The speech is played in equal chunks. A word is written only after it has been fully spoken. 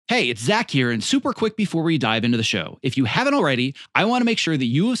Hey, it's Zach here, and super quick before we dive into the show. If you haven't already, I want to make sure that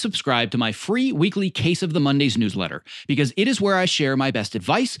you have subscribed to my free weekly Case of the Mondays newsletter, because it is where I share my best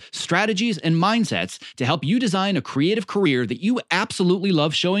advice, strategies, and mindsets to help you design a creative career that you absolutely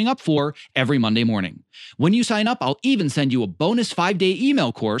love showing up for every Monday morning. When you sign up, I'll even send you a bonus 5-day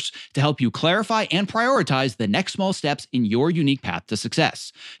email course to help you clarify and prioritize the next small steps in your unique path to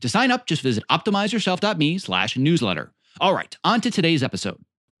success. To sign up, just visit optimizeyourself.me/newsletter. All right, on to today's episode.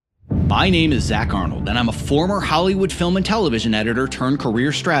 My name is Zach Arnold, and I'm a former Hollywood film and television editor turned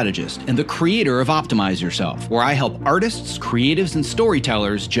career strategist and the creator of Optimize Yourself, where I help artists, creatives, and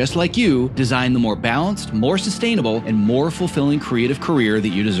storytellers just like you design the more balanced, more sustainable, and more fulfilling creative career that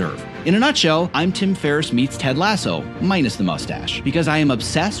you deserve. In a nutshell, I'm Tim Ferriss meets Ted Lasso, minus the mustache, because I am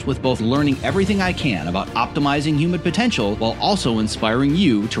obsessed with both learning everything I can about optimizing human potential while also inspiring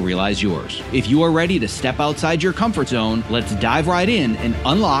you to realize yours. If you are ready to step outside your comfort zone, let's dive right in and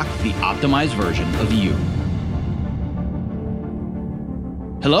unlock the optimized version of you.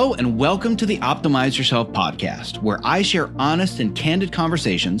 Hello, and welcome to the Optimize Yourself podcast, where I share honest and candid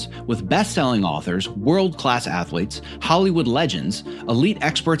conversations with best-selling authors, world-class athletes, Hollywood legends, elite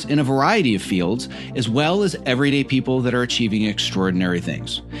experts in a variety of fields, as well as everyday people that are achieving extraordinary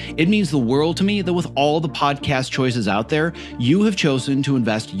things. It means the world to me that with all the podcast choices out there, you have chosen to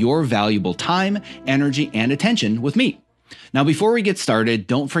invest your valuable time, energy, and attention with me. Now, before we get started,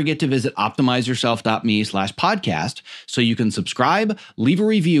 don't forget to visit optimizeyourself.me/podcast so you can subscribe, leave a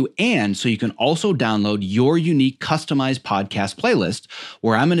review, and so you can also download your unique customized podcast playlist,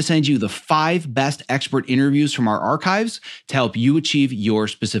 where I'm going to send you the 5 best expert interviews from our archives to help you achieve your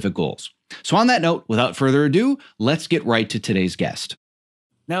specific goals. So on that note, without further ado, let's get right to today's guest.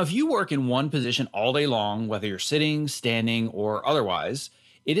 Now, if you work in one position all day long, whether you're sitting, standing, or otherwise,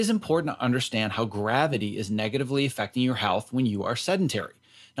 it is important to understand how gravity is negatively affecting your health when you are sedentary.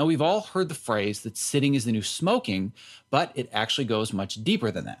 Now, we've all heard the phrase that sitting is the new smoking, but it actually goes much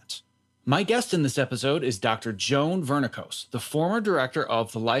deeper than that. My guest in this episode is Dr. Joan Vernikos, the former director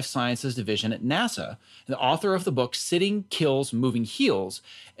of the Life Sciences Division at NASA, and the author of the book Sitting Kills Moving Heals,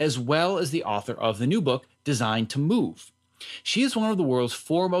 as well as the author of the new book Designed to Move. She is one of the world's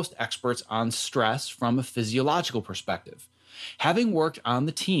foremost experts on stress from a physiological perspective. Having worked on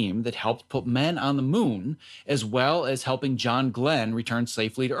the team that helped put men on the moon, as well as helping John Glenn return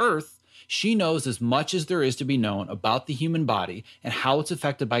safely to Earth, she knows as much as there is to be known about the human body and how it's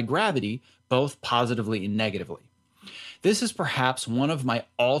affected by gravity, both positively and negatively. This is perhaps one of my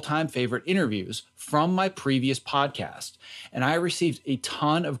all-time favorite interviews from my previous podcast, and I received a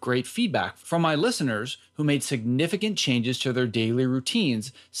ton of great feedback from my listeners who made significant changes to their daily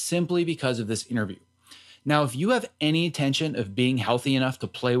routines simply because of this interview. Now, if you have any intention of being healthy enough to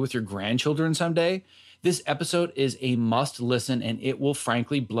play with your grandchildren someday, this episode is a must listen, and it will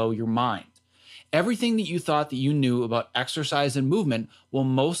frankly blow your mind. Everything that you thought that you knew about exercise and movement will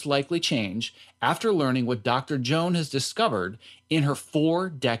most likely change after learning what Dr. Joan has discovered in her 4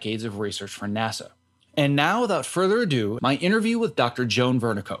 decades of research for NASA. And now, without further ado, my interview with Dr. Joan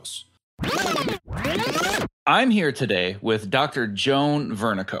Vernikos. I'm here today with Dr. Joan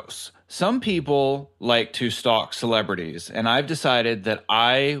Vernikos. Some people like to stalk celebrities, and I've decided that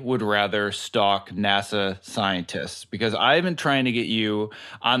I would rather stalk NASA scientists because I've been trying to get you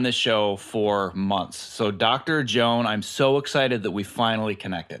on this show for months. So, Dr. Joan, I'm so excited that we finally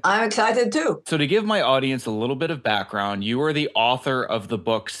connected. I'm excited too. So, to give my audience a little bit of background, you are the author of the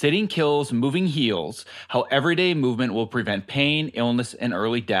book Sitting Kills Moving Heals: How Everyday Movement Will Prevent Pain, Illness, and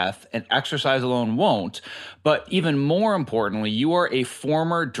Early Death, and Exercise Alone Won't. But even more importantly, you are a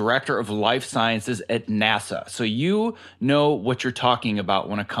former director of life sciences at NASA. So you know what you're talking about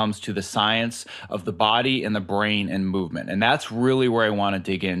when it comes to the science of the body and the brain and movement. And that's really where I want to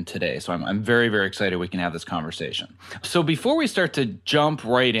dig in today. So I'm very, very excited we can have this conversation. So before we start to jump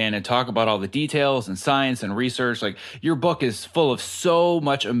right in and talk about all the details and science and research, like your book is full of so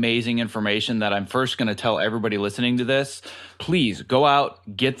much amazing information that I'm first going to tell everybody listening to this, please go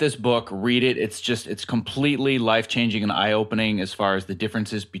out, get this book, read it. It's completely life-changing and eye-opening as far as the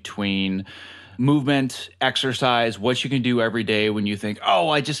differences between movement, exercise, what you can do every day when you think, oh,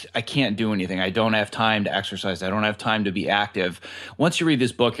 I can't do anything. I don't have time to exercise. I don't have time to be active. Once you read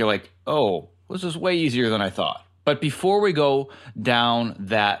this book, you're like, oh, this is way easier than I thought. But before we go down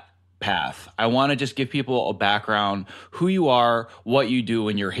that path, I want to just give people a background, who you are, what you do,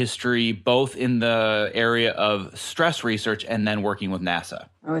 and your history, both in the area of stress research and then working with NASA.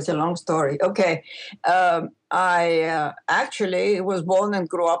 Oh, it's a long story. Okay. I actually was born and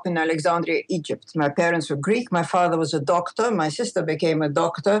grew up in Alexandria, Egypt. My parents were Greek. My father was a doctor. My sister became a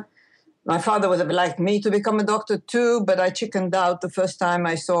doctor. My father would have liked me to become a doctor too, but I chickened out the first time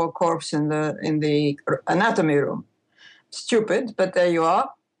I saw a corpse in the anatomy room. Stupid, but there you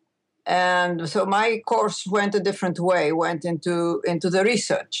are. And so my course went a different way, went into the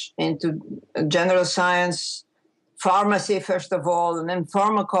research, into general science, pharmacy, first of all, and then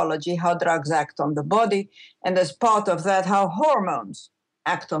pharmacology, how drugs act on the body, and as part of that, how hormones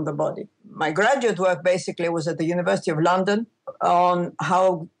act on the body. My graduate work basically was at the University of London on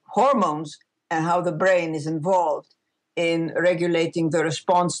how hormones and how the brain is involved in regulating the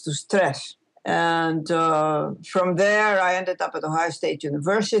response to stress. And from there, I ended up at Ohio State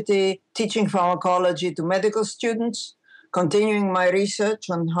University, teaching pharmacology to medical students, continuing my research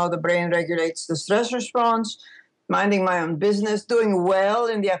on how the brain regulates the stress response, minding my own business, doing well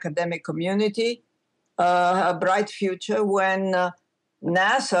in the academic community, a bright future when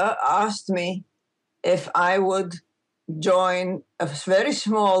NASA asked me if I would join a very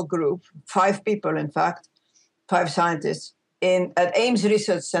small group, 5 people, in fact, 5 scientists, at Ames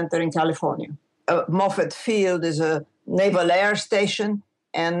Research Center in California. Moffett Field is a naval air station,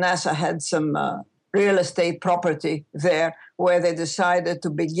 and NASA had some real estate property there where they decided to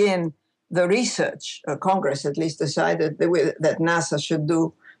begin the research. Congress at least decided that NASA should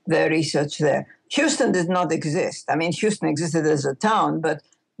do their research there. Houston did not exist. I mean, Houston existed as a town, but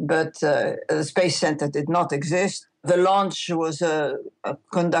the Space Center did not exist. The launch was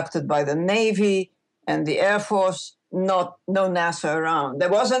conducted by the Navy and the Air Force, no NASA around. There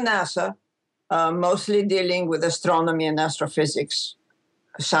was a NASA, mostly dealing with astronomy and astrophysics,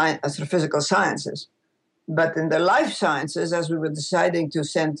 astrophysical sciences. But in the life sciences, as we were deciding to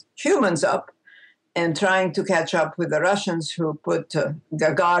send humans up and trying to catch up with the Russians who put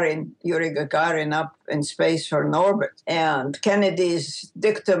Yuri Gagarin up in space for an orbit, and Kennedy's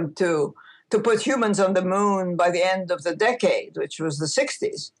dictum to put humans on the moon by the end of the decade, which was the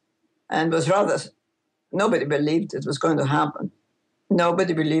 60s, and was rather, nobody believed it was going to happen.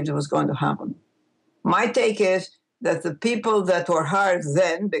 Nobody believed it was going to happen. My take is that the people that were hired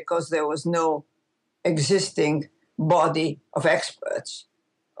then, because there was no existing body of experts,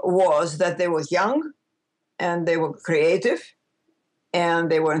 was that they were young and they were creative and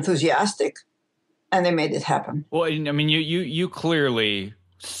they were enthusiastic and they made it happen. Well, I mean, you clearly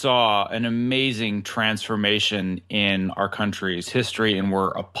saw an amazing transformation in our country's history and were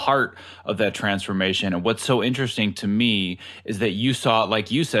a part of that transformation. And what's so interesting to me is that you saw it,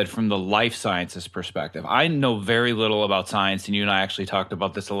 like you said, from the life sciences perspective. I know very little about science, and you and I actually talked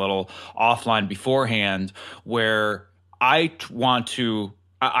about this a little offline beforehand, where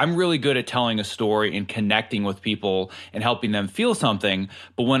I'm really good at telling a story and connecting with people and helping them feel something.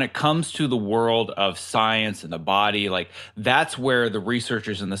 But when it comes to the world of science and the body, like that's where the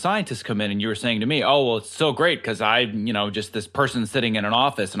researchers and the scientists come in. And you were saying to me, oh, well, it's so great because just this person sitting in an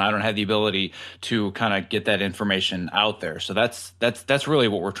office and I don't have the ability to kind of get that information out there. So that's really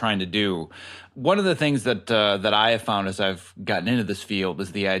what we're trying to do. One of the things that I have found as I've gotten into this field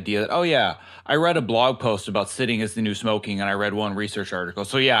is the idea that, oh, yeah, I read a blog post about sitting is the new smoking, and I read one research article.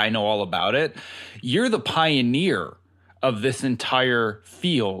 So, yeah, I know all about it. You're the pioneer of this entire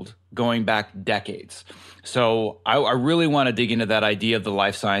field going back decades. So I really want to dig into that idea of the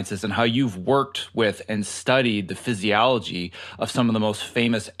life sciences and how you've worked with and studied the physiology of some of the most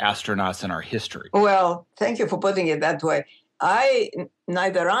famous astronauts in our history. Well, thank you for putting it that way.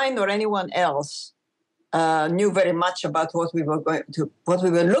 Neither I nor anyone else knew very much about what we were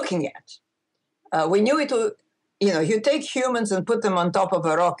looking at. We knew it. You take humans and put them on top of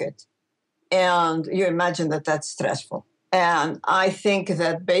a rocket, and you imagine that that's stressful. And I think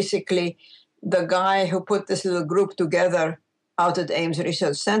that basically the guy who put this little group together out at Ames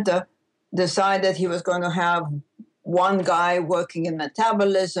Research Center decided he was going to have one guy working in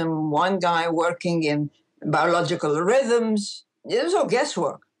metabolism, one guy working in biological rhythms. It was all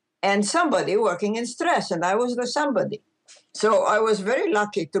guesswork. And somebody working in stress, and I was the somebody. So I was very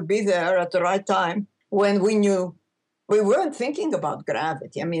lucky to be there at the right time when we knew we weren't thinking about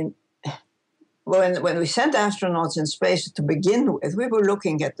gravity. I mean, when we sent astronauts in space to begin with, we were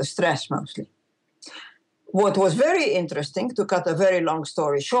looking at the stress mostly. What was very interesting, to cut a very long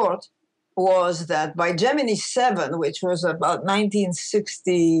story short, was that by Gemini 7, which was about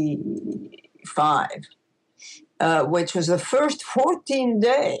 1965, which was the first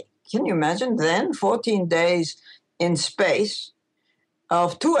 14-day, can you imagine then, 14 days in space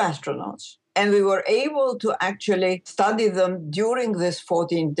of 2 astronauts. And we were able to actually study them during this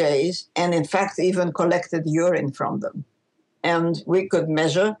 14 days and, in fact, even collected urine from them. And we could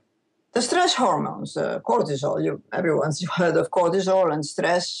measure the stress hormones, cortisol. Everyone's heard of cortisol and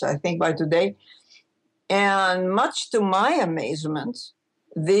stress, I think, by today. And much to my amazement,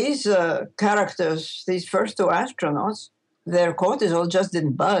 these characters, these first two astronauts, their cortisol just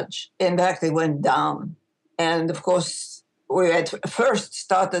didn't budge. In fact, it went down. And of course, we at first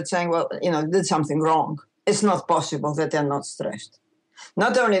started saying, well, did something wrong. It's not possible that they're not stressed.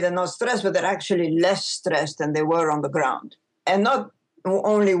 Not only they're not stressed, but they're actually less stressed than they were on the ground. And not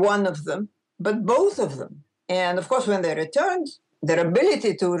only one of them, but both of them. And of course, when they returned, their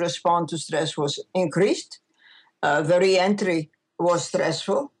ability to respond to stress was increased. The re-entry was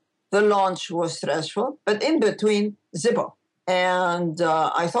stressful. The launch was stressful. But in between, zippo. And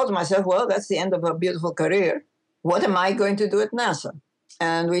I thought to myself, well, that's the end of a beautiful career. What am I going to do at NASA?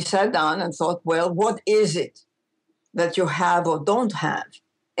 And we sat down and thought, well, what is it that you have or don't have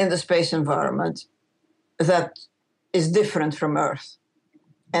in the space environment that is different from Earth?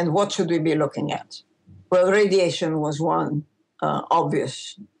 And what should we be looking at? Well, radiation was one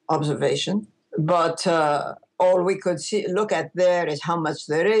obvious observation, but all we could look at there is how much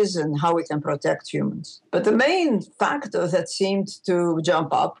there is and how we can protect humans. But the main factor that seemed to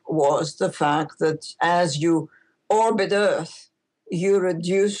jump up was the fact that as you orbit Earth, you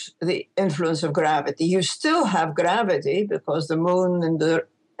reduce the influence of gravity. You still have gravity because the moon and the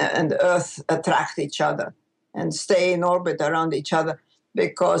Earth attract each other and stay in orbit around each other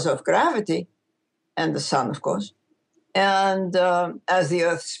because of gravity and the sun, of course. And as the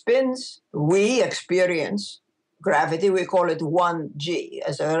Earth spins, we experience gravity. We call it 1g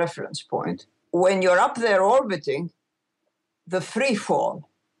as a reference point. When you're up there orbiting, the free fall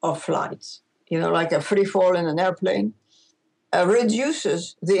of flights, like a free fall in an airplane,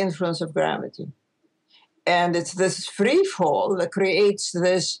 reduces the influence of gravity. And it's this free fall that creates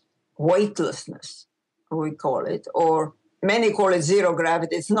this weightlessness, we call it, or many call it zero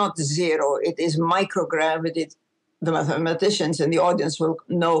gravity. It's not zero, it is microgravity. The mathematicians in the audience will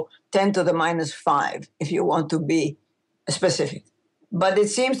know 10 to the minus 5 if you want to be specific. But it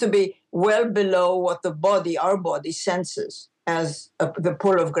seems to be well below what our body senses as the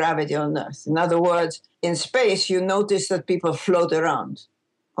pull of gravity on Earth. In other words, in space, you notice that people float around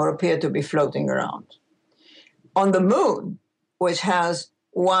or appear to be floating around. On the moon, which has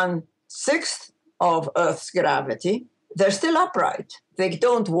 1/6 of Earth's gravity, they're still upright. They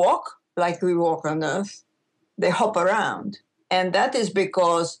don't walk like we walk on Earth. They hop around. And that is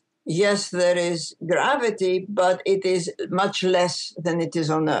because, yes, there is gravity, but it is much less than it is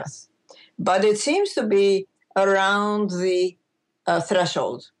on Earth. But it seems to be around the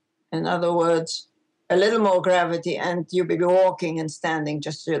threshold. In other words, a little more gravity, and you'll be walking and standing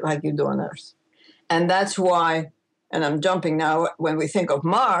just like you do on Earth. And that's why, and I'm jumping now, when we think of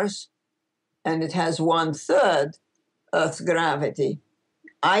Mars, and it has 1/3 Earth's gravity,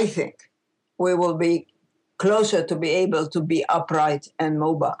 I think we will be closer to be able to be upright and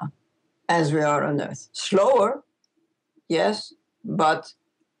mobile as we are on Earth. Slower, yes, but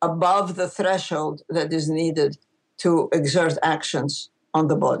above the threshold that is needed to exert actions on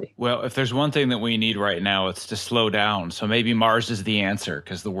the body. Well, if there's one thing that we need right now, it's to slow down. So maybe Mars is the answer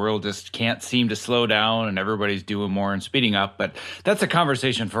because the world just can't seem to slow down and everybody's doing more and speeding up. But that's a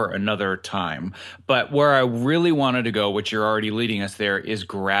conversation for another time. But where I really wanted to go, which you're already leading us there, is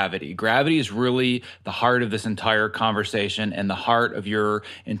gravity. Gravity is really the heart of this entire conversation and the heart of your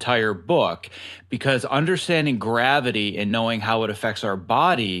entire book, because understanding gravity and knowing how it affects our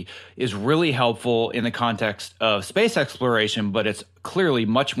body is really helpful in the context of space exploration, but it's clearly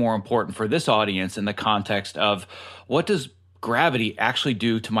much more important for this audience in the context of what does gravity actually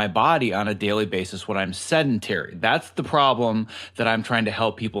do to my body on a daily basis when I'm sedentary. That's the problem that I'm trying to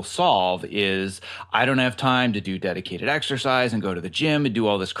help people solve is I don't have time to do dedicated exercise and go to the gym and do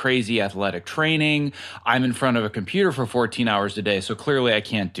all this crazy athletic training. I'm in front of a computer for 14 hours a day, so clearly I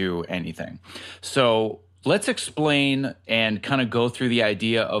can't do anything. So let's explain and kind of go through the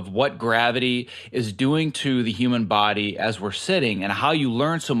idea of what gravity is doing to the human body as we're sitting and how you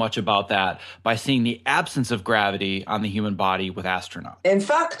learn so much about that by seeing the absence of gravity on the human body with astronauts. In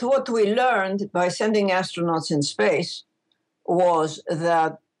fact, what we learned by sending astronauts in space was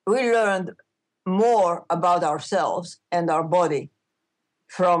that we learned more about ourselves and our body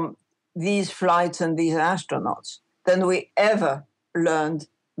from these flights and these astronauts than we ever learned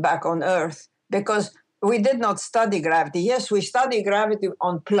back on Earth, because we did not study gravity. Yes, we study gravity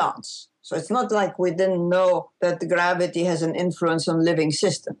on plants. So it's not like we didn't know that gravity has an influence on living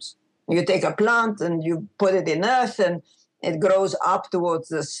systems. You take a plant and you put it in earth and it grows up towards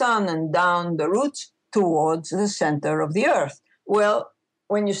the sun and down the roots towards the center of the earth. Well,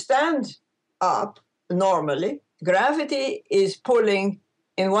 when you stand up normally, gravity is pulling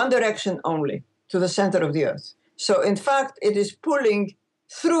in one direction only, to the center of the earth. So in fact, it is pulling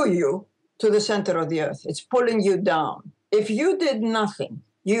through you to the center of the earth. It's pulling you down. if you did nothing,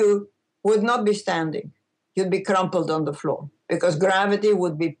 you would not be standing. You'd be crumpled on the floor because gravity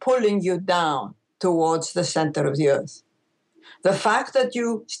would be pulling you down towards the center of the earth. The fact that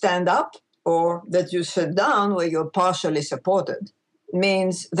you stand up or that you sit down where you're partially supported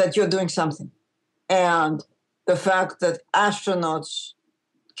means that you're doing something. And the fact that astronauts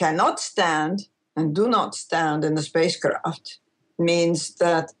cannot stand and do not stand in the spacecraft means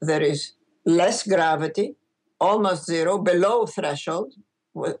that there is less gravity, almost zero, below threshold,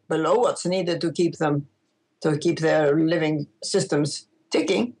 below what's needed to keep their living systems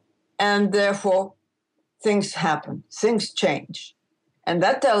ticking, and therefore things happen, things change. And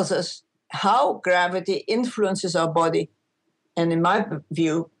that tells us how gravity influences our body, and in my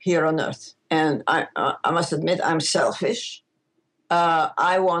view, here on Earth. And I must admit, I'm selfish.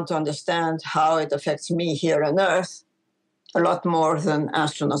 I want to understand how it affects me here on Earth a lot more than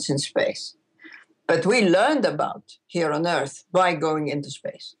astronauts in space. But we learned about here on Earth by going into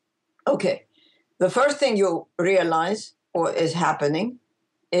space. Okay, the first thing you realize or is happening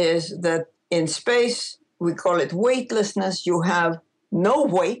is that in space, we call it weightlessness. You have no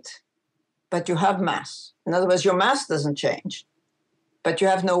weight, but you have mass. In other words, your mass doesn't change, but you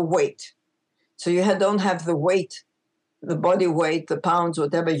have no weight. So you don't have the weight, the body weight, the pounds,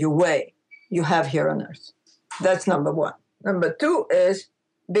 whatever you weigh, you have here on Earth. That's number one. Number two is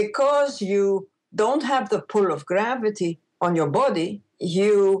because you don't have the pull of gravity on your body,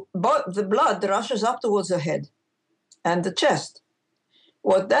 the blood rushes up towards the head and the chest.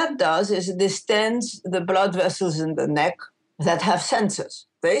 What that does is it distends the blood vessels in the neck that have sensors.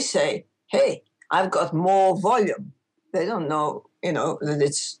 They say, hey, I've got more volume. They don't know, that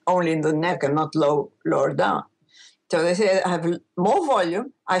it's only in the neck and not lower down. So they say, I have more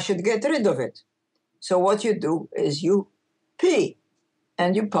volume, I should get rid of it. So what you do is you pee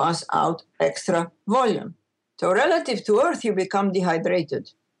and you pass out extra volume. So relative to Earth, you become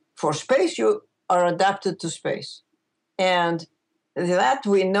dehydrated. For space, you are adapted to space. And that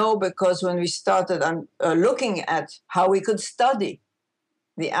we know because when we started looking at how we could study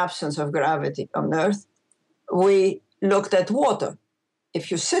the absence of gravity on Earth, we looked at water. If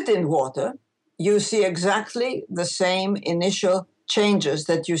you sit in water, you see exactly the same initial changes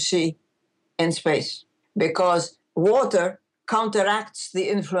that you see in space because water counteracts the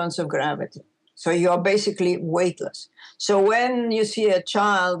influence of gravity. So you are basically weightless. So when you see a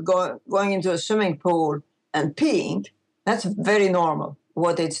child going into a swimming pool and peeing, that's very normal.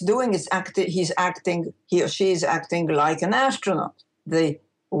 What it's doing is he or she is acting like an astronaut. The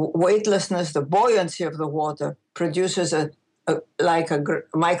weightlessness, the buoyancy of the water produces a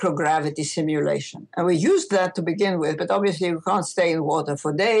microgravity simulation. And we used that to begin with, but obviously we can't stay in water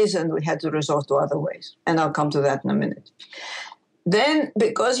for days and we had to resort to other ways. And I'll come to that in a minute. Then,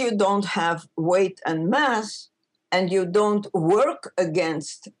 because you don't have weight and mass, and you don't work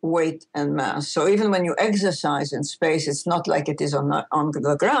against weight and mass. So even when you exercise in space, it's not like it is on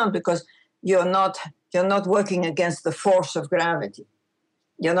the ground because you're not working against the force of gravity.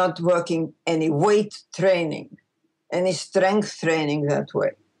 You're not working any weight training, any strength training that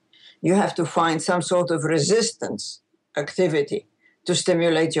way. You have to find some sort of resistance activity to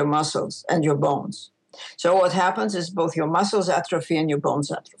stimulate your muscles and your bones. So what happens is both your muscles atrophy and your bones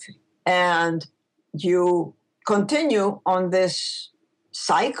atrophy. And you continue on this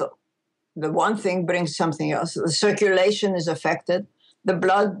cycle. The one thing brings something else. The circulation is affected. The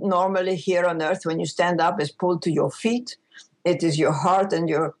blood normally here on Earth, when you stand up, is pulled to your feet. It is your heart and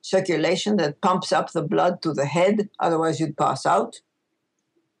your circulation that pumps up the blood to the head. Otherwise, you'd pass out.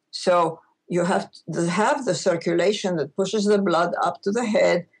 So you have to have the circulation that pushes the blood up to the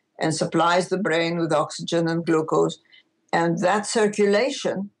head and supplies the brain with oxygen and glucose. And that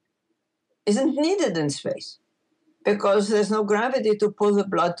circulation isn't needed in space because there's no gravity to pull the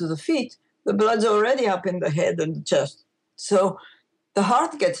blood to the feet. The blood's already up in the head and the chest. So the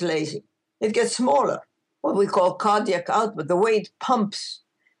heart gets lazy. It gets smaller, what we call cardiac output. The way it pumps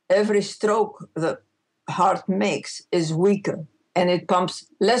every stroke the heart makes is weaker, and it pumps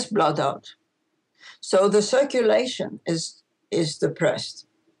less blood out. So the circulation is depressed.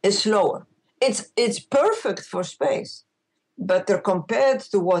 Is slower. It's perfect for space, but compared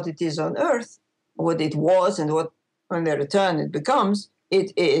to what it is on Earth, what it was and what when they return it becomes,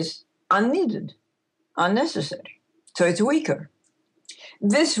 it is unneeded, unnecessary. So it's weaker.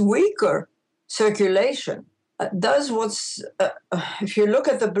 This weaker circulation does if you look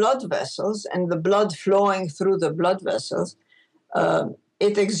at the blood vessels and the blood flowing through the blood vessels,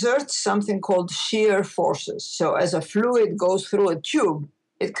 it exerts something called shear forces. So as a fluid goes through a tube,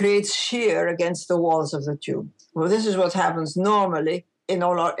 it creates shear against the walls of the tube. Well, this is what happens normally in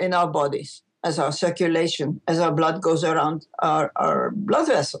our bodies. as our circulation, as our blood goes around our blood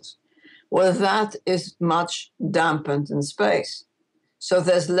vessels. Well, that is much dampened in space. So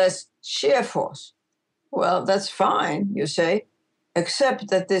there's less shear force. Well, that's fine, you say, except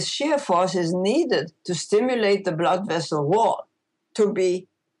that this shear force is needed to stimulate the blood vessel wall to be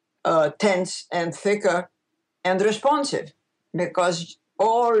tense and thicker and responsive, because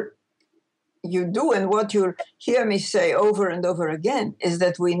all you do and what you hear me say over and over again is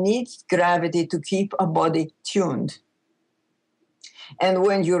that we need gravity to keep a body tuned. And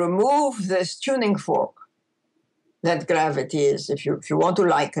when you remove this tuning fork, that gravity is, if you want to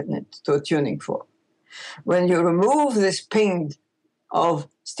liken it to a tuning fork, when you remove this ping of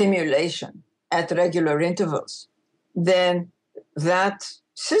stimulation at regular intervals, then that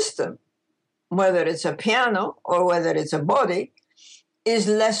system, whether it's a piano or whether it's a body, is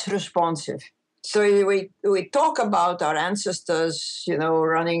less responsive. So we talk about our ancestors,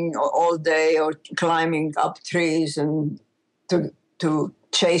 running all day or climbing up trees and to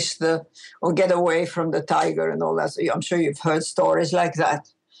chase or get away from the tiger and all that. So I'm sure you've heard stories like that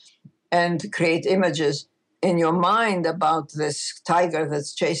and create images in your mind about this tiger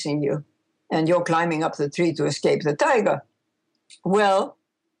that's chasing you and you're climbing up the tree to escape the tiger. Well,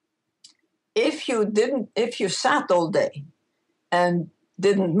 if you sat all day and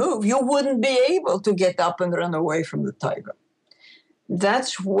didn't move, you wouldn't be able to get up and run away from the tiger.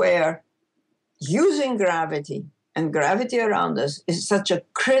 That's where using gravity and gravity around us is such a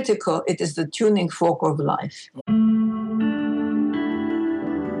critical, it is the tuning fork of life.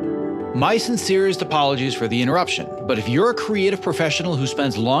 My sincerest apologies for the interruption, but if you're a creative professional who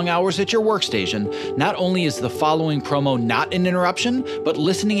spends long hours at your workstation, not only is the following promo not an interruption, but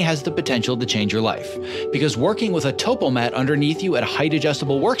listening has the potential to change your life. Because working with a TopoMat underneath you at a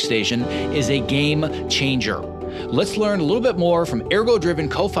height-adjustable workstation is a game changer. Let's learn a little bit more from Ergo-Driven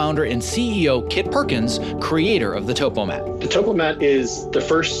co-founder and CEO Kit Perkins, creator of the TopoMat. The TopoMat is the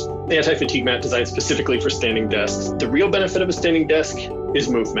first anti-fatigue mat designed specifically for standing desks. The real benefit of a standing desk is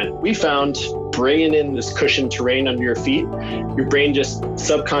movement. We found bringing in this cushioned terrain under your feet, your brain just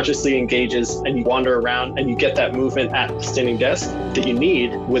subconsciously engages and you wander around and you get that movement at the standing desk that you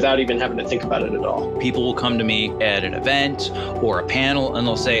need without even having to think about it at all. People will come to me at an event or a panel and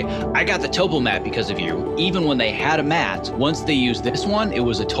they'll say, I got the TopoMat because of you. Even when they had a mat, once they used this one, it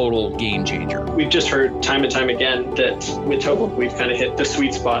was a total game changer. We've just heard time and time again that with Topo, we've kind of hit the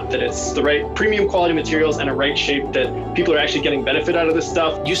sweet spot, that it's the right premium quality materials and a right shape, that people are actually getting benefit out of this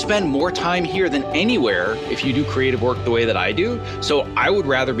stuff. You spend more time here than anywhere if you do creative work the way that I do. So I would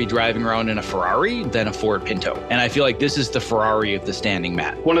rather be driving around in a Ferrari than a Ford Pinto. And I feel like this is the Ferrari of the standing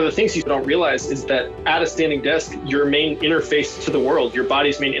mat. One of the things you don't realize is that at a standing desk, your main interface to the world, your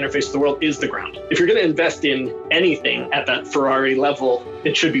body's main interface to the world is the ground. If you're going to invest in anything at that Ferrari level,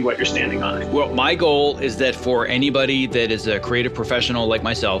 it should be what you're standing on. Well, my goal is that for anybody that is a creative professional like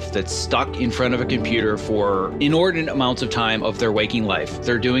myself that's stuck in front of a computer for inordinate amounts of time of their waking life,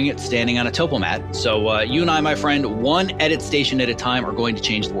 they're doing it standing on a TopoMat. So you and I, my friend, one edit station at a time are going to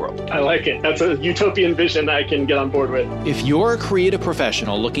change the world. I like it. That's a utopian vision I can get on board with. If you're a creative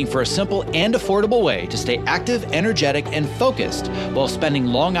professional looking for a simple and affordable way to stay active, energetic, and focused while spending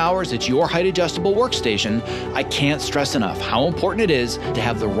long hours at your height-adjustable workstation, I can't stress enough how important it is to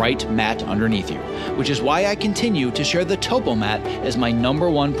have the right mat underneath you, which is why I continue to share the TopoMat as my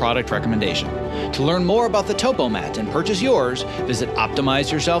 #1 product recommendation. To learn more about the TopoMat and purchase yours, visit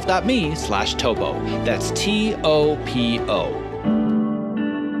optimizeyourself.me/topo. That's TOPO.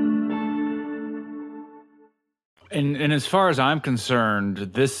 And as far as I'm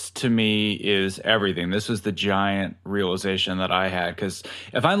concerned, this to me is everything. This was the giant realization that I had. Because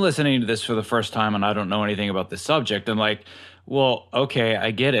if I'm listening to this for the first time and I don't know anything about this subject, I'm like, well, okay,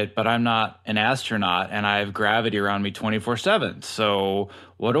 I get it, but I'm not an astronaut and I have gravity around me 24/7. So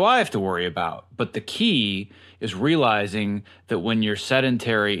what do I have to worry about? But the key is realizing that when you're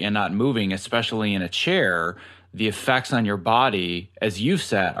sedentary and not moving, especially in a chair, the effects on your body, as you've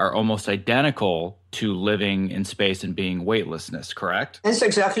said, are almost identical to living in space and being weightlessness, correct? That's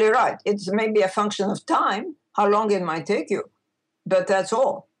exactly right. It's maybe a function of time, how long it might take you, but that's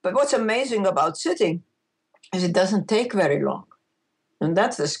all. But what's amazing about sitting is it doesn't take very long. And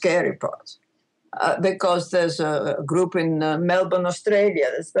that's the scary part. Because there's a group in Melbourne,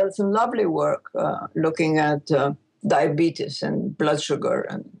 Australia, that's done some lovely work looking at diabetes and blood sugar,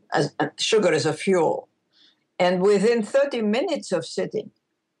 and sugar as a fuel. And within 30 minutes of sitting,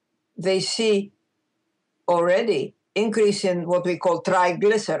 they see already increase in what we call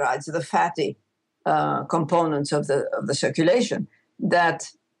triglycerides, the fatty components of the circulation,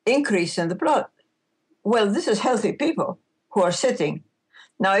 that increase in the blood. Well, this is healthy people who are sitting.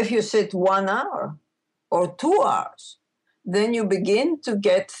 Now, if you sit 1 hour or 2 hours, then you begin to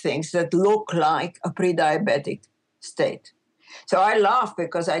get things that look like a pre-diabetic state. So I laugh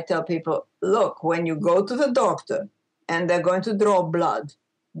because I tell people, look, when you go to the doctor and they're going to draw blood,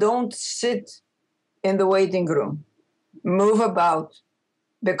 don't sit in the waiting room. Move about,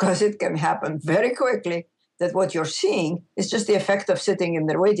 because it can happen very quickly that what you're seeing is just the effect of sitting in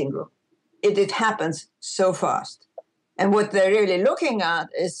the waiting room. It happens so fast. And what they're really looking at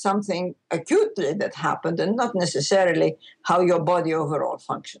is something acutely that happened and not necessarily how your body overall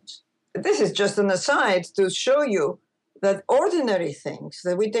functions. This is just an aside to show you that ordinary things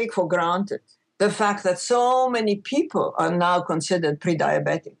that we take for granted, the fact that so many people are now considered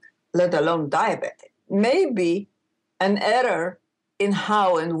pre-diabetic, let alone diabetic, may be an error in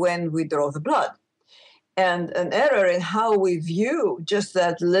how and when we draw the blood, and an error in how we view just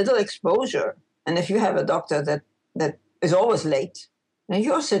that little exposure. And if you have a doctor that is always late, and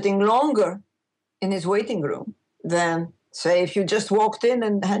you're sitting longer in his waiting room than, say, if you just walked in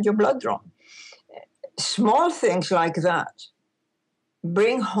and had your blood drawn. Small things like that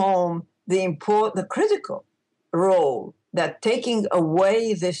bring home the critical role that taking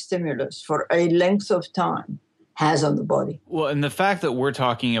away this stimulus for a length of time has on the body. Well, and the fact that we're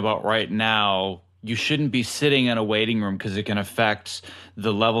talking about right now, you shouldn't be sitting in a waiting room because it can affect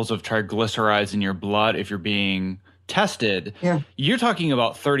the levels of triglycerides in your blood if you're being tested. Yeah. You're talking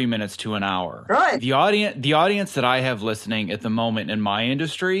about 30 minutes to an hour. Right. The audience that I have listening at the moment in my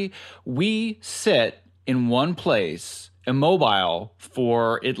industry, we sit in one place, immobile,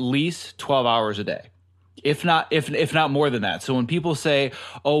 for at least 12 hours a day. If not more than that. So when people say,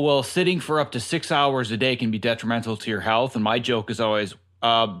 oh, well, sitting for up to 6 hours a day can be detrimental to your health, and my joke is always,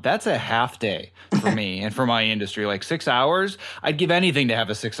 that's a half day for me and for my industry. Like 6 hours, I'd give anything to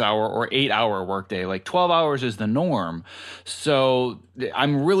have a 6 hour or 8 hour workday. Like 12 hours is the norm. So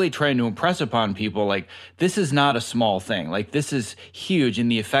I'm really trying to impress upon people, like, this is not a small thing. Like, this is huge, and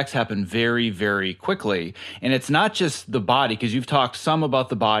the effects happen very, very quickly. And it's not just the body, because you've talked some about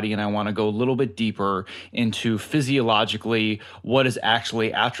the body, and I want to go a little bit deeper into physiologically what is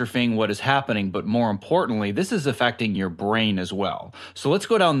actually atrophying, what is happening. But more importantly, this is affecting your brain as well. So let's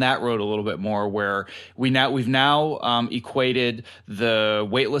go down that road a little bit more, where we've now equated the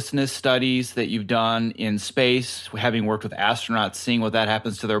weightlessness studies that you've done in space, having worked with astronauts, seeing what that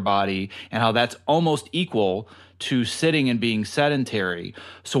happens to their body, and how that's almost equal to sitting and being sedentary.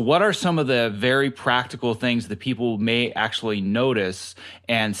 So what are some of the very practical things that people may actually notice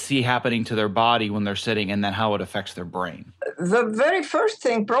and see happening to their body when they're sitting, and then how it affects their brain? The very first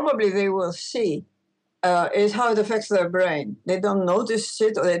thing probably they will see is how it affects their brain. They don't notice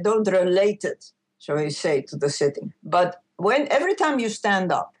it, or they don't relate it, shall we say, to the sitting. But every time you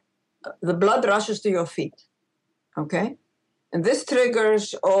stand up, the blood rushes to your feet, okay? And this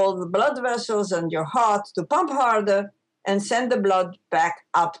triggers all the blood vessels and your heart to pump harder and send the blood back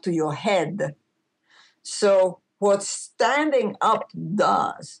up to your head. So what standing up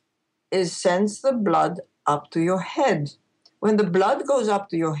does is sends the blood up to your head. When the blood goes up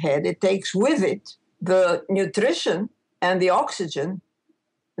to your head, it takes with it the nutrition and the oxygen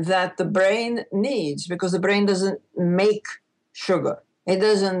that the brain needs, because the brain doesn't make sugar. It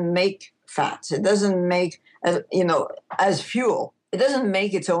doesn't make fats. It doesn't make, as fuel. It doesn't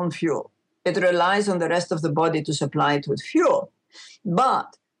make its own fuel. It relies on the rest of the body to supply it with fuel.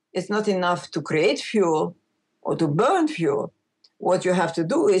 But it's not enough to create fuel or to burn fuel. What you have to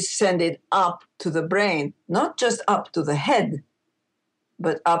do is send it up to the brain, not just up to the head,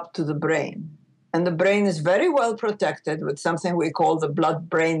 but up to the brain. And the brain is very well protected with something we call the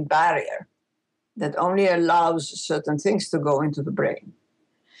blood-brain barrier that only allows certain things to go into the brain.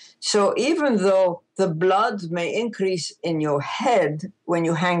 So even though the blood may increase in your head when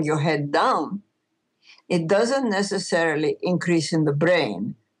you hang your head down, it doesn't necessarily increase in the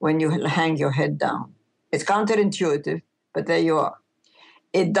brain when you hang your head down. It's counterintuitive, but there you are.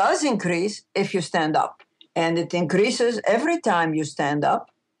 It does increase if you stand up, and it increases every time you stand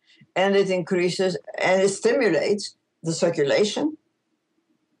up, and it increases and it stimulates the circulation,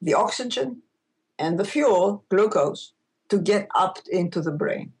 the oxygen, and the fuel, glucose, to get up into the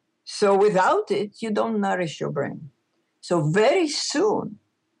brain. So without it, you don't nourish your brain. So very soon,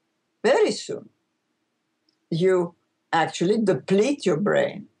 you actually deplete your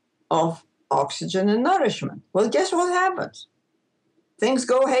brain of oxygen and nourishment. Well, guess what happens? Things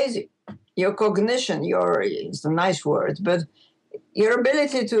go hazy. Your cognition, it's a nice word, but your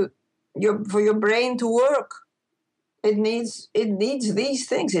ability for your brain to work, it needs these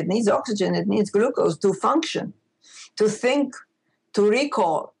things. It needs oxygen, it needs glucose to function, to think, to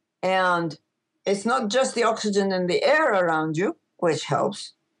recall. And it's not just the oxygen and the air around you, which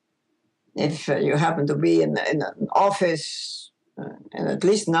helps. If you happen to be in an office, and at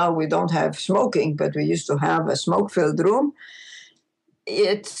least now we don't have smoking, but we used to have a smoke-filled room,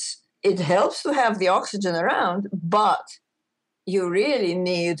 it helps to have the oxygen around, but you really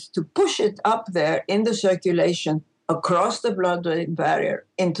need to push it up there in the circulation across the blood-brain barrier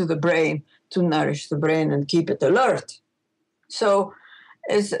into the brain to nourish the brain and keep it alert. So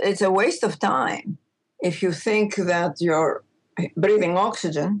it's a waste of time if you think that you're breathing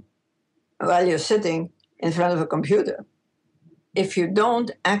oxygen while you're sitting in front of a computer, if you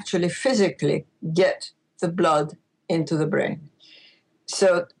don't actually physically get the blood into the brain.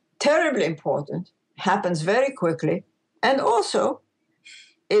 So terribly important, happens very quickly, and also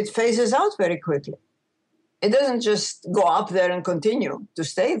it phases out very quickly. It doesn't just go up there and continue to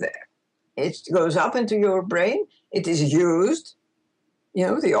stay there. It goes up into your brain, it is used,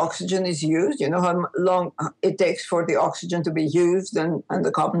 the oxygen is used. You know how long it takes for the oxygen to be used and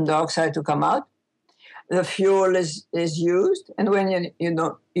the carbon dioxide to come out. The fuel is used, and when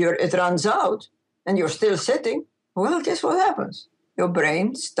it runs out and you're still sitting, well, guess what happens? Your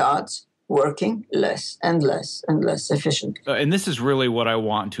brain starts working less and less and less efficiently. And this is really what I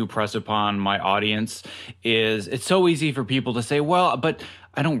want to press upon my audience is it's so easy for people to say, well, but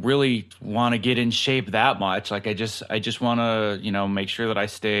I don't really want to get in shape that much. Like I just want to, make sure that I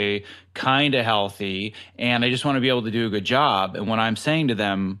stay kind of healthy, and I just want to be able to do a good job. And when I'm saying to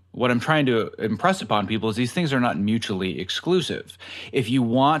them, what I'm trying to impress upon people is these things are not mutually exclusive. If you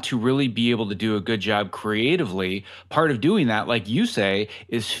want to really be able to do a good job creatively, part of doing that, like you say,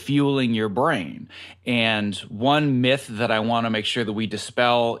 is fueling your brain. And one myth that I want to make sure that we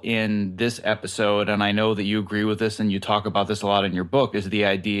dispel in this episode, and I know that you agree with this and you talk about this a lot in your book, is the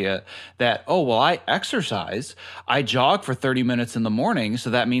idea that, I exercise, I jog for 30 minutes in the morning, so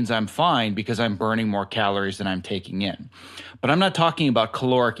that means I'm fine because I'm burning more calories than I'm taking in. But I'm not talking about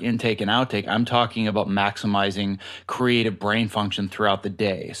caloric intake and outtake. I'm talking about maximizing creative brain function throughout the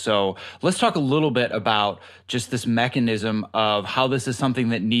day. So let's talk a little bit about just this mechanism of how this is something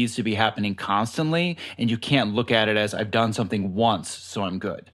that needs to be happening constantly, and you can't look at it as I've done something once, so I'm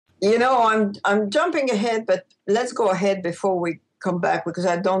good. I'm jumping ahead, but let's go ahead before we come back, because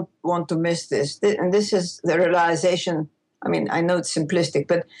I don't want to miss this. And this is the realization. I mean, I know it's simplistic,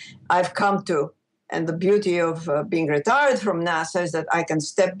 but I've come to, and the beauty of being retired from NASA is that I can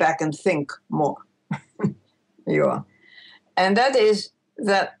step back and think more. And that is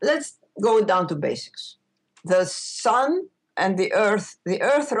that, let's go down to basics. The sun and the earth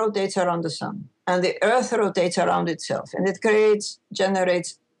rotates around the sun, and the earth rotates around itself, and it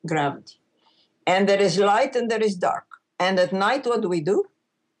generates gravity. And there is light and there is dark. And at night, what do?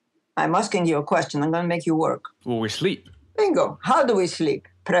 I'm asking you a question. I'm going to make you work. Well, we sleep. Bingo. How do we sleep,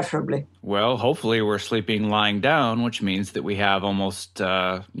 preferably? Well, hopefully we're sleeping lying down, which means that we have almost,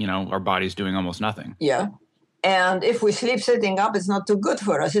 our body's doing almost nothing. Yeah. And if we sleep sitting up, it's not too good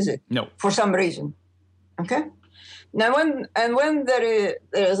for us, is it? No. For some reason. Okay? Now, when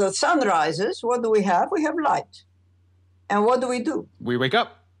there's a sun rises, what do we have? We have light. And what do? We wake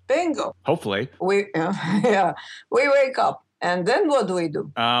up. Bingo. Hopefully. We wake up. And then what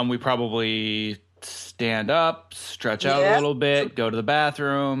do? We probably stand up, stretch out a little bit, go to the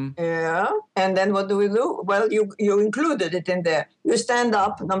bathroom. Yeah. And then what do we do? Well, you included it in there. You stand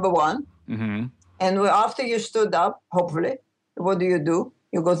up, number one. Mm-hmm. And after you stood up, hopefully, what do?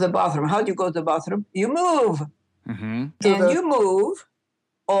 You go to the bathroom. How do you go to the bathroom? You move. Mm-hmm. And you move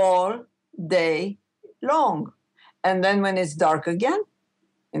all day long. And then when it's dark again,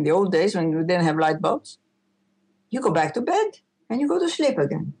 in the old days when we didn't have light bulbs, you go back to bed and you go to sleep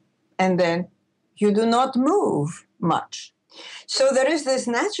again. And then you do not move much. So there is this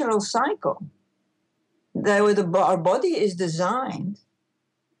natural cycle that our body is designed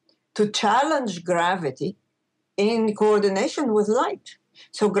to challenge gravity in coordination with light.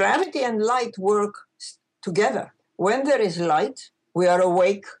 So gravity and light work together. When there is light, we are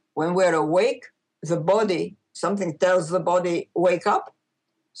awake. When we're awake, something tells the body, wake up,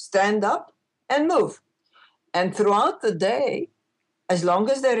 stand up, and move. And throughout the day, as long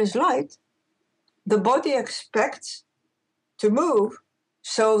as there is light, the body expects to move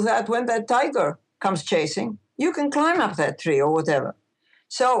so that when that tiger comes chasing, you can climb up that tree or whatever.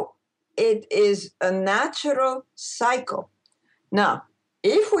 So it is a natural cycle. Now,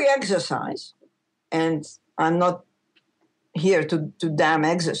 if we exercise, and I'm not here to damn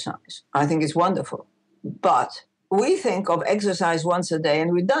exercise, I think it's wonderful, but we think of exercise once a day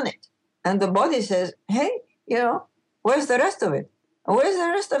and we've done it. And the body says, hey, where's the rest of it? Where's the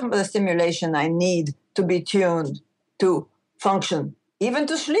rest of the stimulation I need to be tuned to function? Even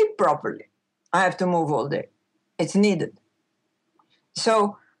to sleep properly, I have to move all day. It's needed.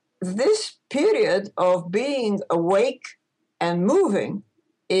 So this period of being awake and moving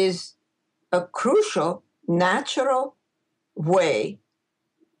is a crucial, natural way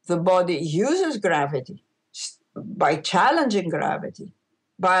the body uses gravity by challenging gravity,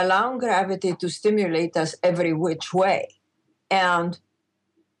 by allowing gravity to stimulate us every which way, and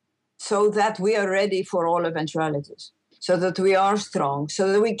so that we are ready for all eventualities, so that we are strong,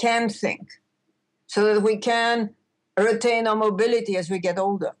 so that we can think, so that we can retain our mobility as we get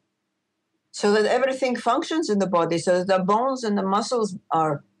older, so that everything functions in the body, so that the bones and the muscles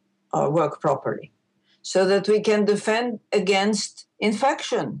are work properly, so that we can defend against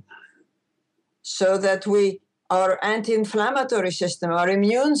infection, so that our anti-inflammatory system, our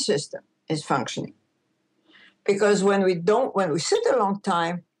immune system is functioning. Because when we sit a long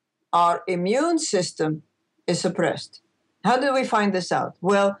time, our immune system is suppressed. How did we find this out?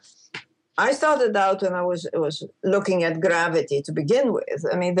 Well, I started out when I was looking at gravity to begin with.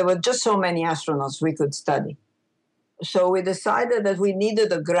 I mean, there were just so many astronauts we could study. So we decided that we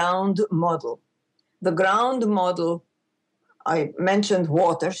needed a ground model. The ground model, I mentioned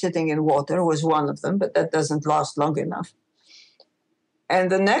water, sitting in water was one of them, but that doesn't last long enough. And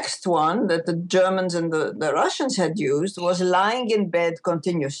the next one that the Germans and the Russians had used was lying in bed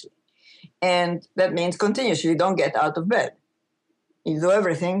continuously. And that means continuously, you don't get out of bed. You do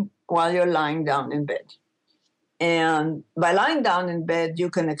everything while you're lying down in bed. And by lying down in bed, you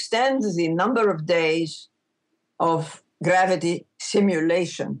can extend the number of days of gravity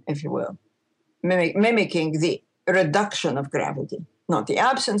simulation, if you will, mimicking the reduction of gravity, not the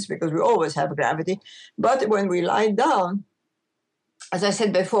absence, because we always have gravity. But when we lie down, as I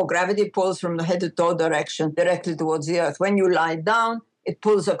said before, gravity pulls from the head to toe direction directly towards the earth. When you lie down, it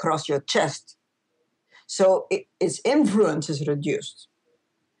pulls across your chest. So its influence is reduced.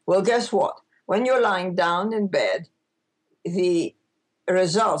 Well, guess what? When you're lying down in bed, the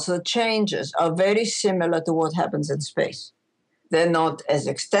results, the changes are very similar to what happens in space. They're not as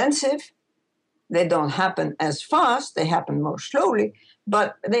extensive. They don't happen as fast. They happen more slowly,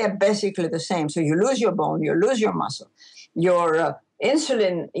 but they are basically the same. So you lose your bone, you lose your muscle. Your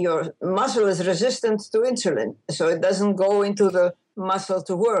insulin, your muscle is resistant to insulin, so it doesn't go into the muscle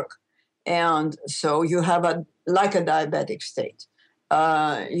to work. And so you have like a diabetic state.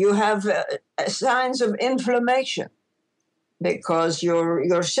 You have signs of inflammation because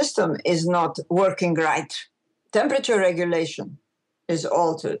your system is not working right. Temperature regulation is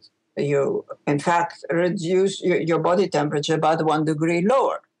altered. You, in fact, reduce your body temperature about 1 degree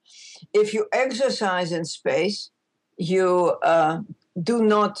lower. If you exercise in space, you do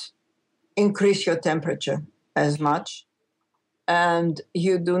not increase your temperature as much, and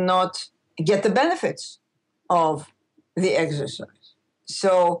you do not get the benefits of the exercise.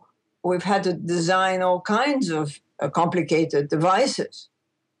 So we've had to design all kinds of complicated devices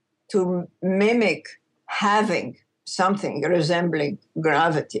to mimic having something resembling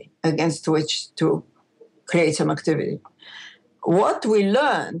gravity against which to create some activity. What we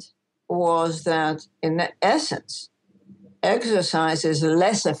learned was that, in essence, exercise is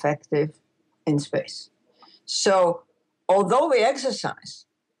less effective in space. So although we exercise,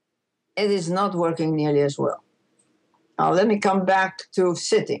 it is not working nearly as well. Now, let me come back to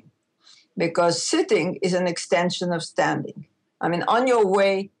sitting, because sitting is an extension of standing. I mean, on your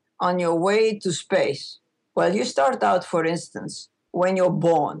way to space, well, you start out, for instance, when you're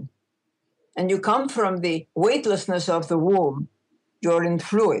born, and you come from the weightlessness of the womb, you're in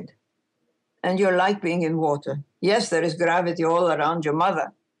fluid, and you're like being in water. Yes, there is gravity all around your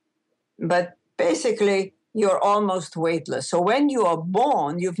mother, but basically, you're almost weightless. So when you are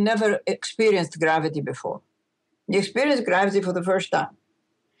born, you've never experienced gravity before. You experience gravity for the first time.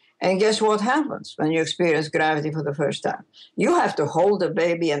 And guess what happens when you experience gravity for the first time? You have to hold the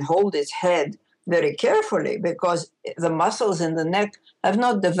baby and hold its head very carefully because the muscles in the neck have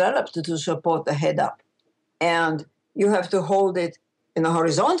not developed to support the head up. And you have to hold it in a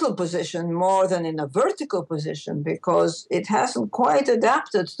horizontal position more than in a vertical position because it hasn't quite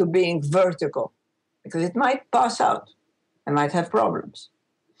adapted to being vertical, because it might pass out and might have problems.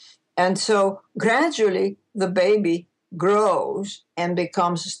 And so gradually the baby grows and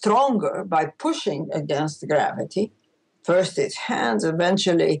becomes stronger by pushing against gravity. First its hands,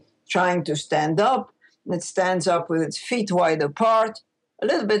 eventually trying to stand up. It stands up with its feet wide apart, a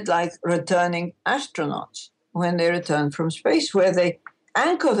little bit like returning astronauts when they return from space, where they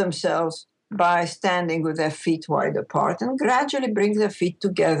anchor themselves by standing with their feet wide apart and gradually bring their feet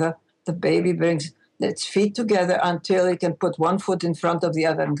together. The baby brings its feet together until it can put one foot in front of the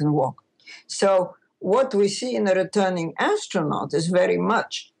other and can walk. So what we see in a returning astronaut is very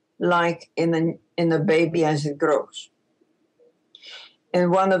much like in a baby as it grows.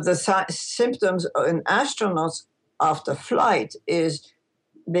 And one of the symptoms in astronauts after flight is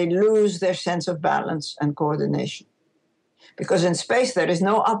they lose their sense of balance and coordination. Because in space, there is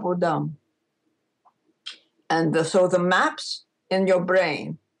no up or down. And so the maps in your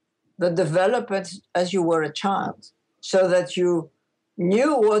brain that develop as you were a child, so that you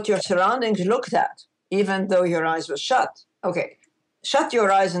knew what your surroundings looked at, even though your eyes were shut. Okay, shut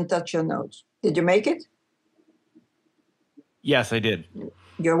your eyes and touch your nose. Did you make it? Yes, I did.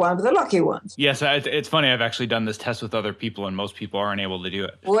 You're one of the lucky ones. Yes, it's funny. I've actually done this test with other people, and most people aren't able to do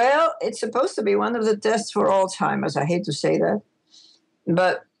it. Well, it's supposed to be one of the tests for Alzheimer's. I hate to say that.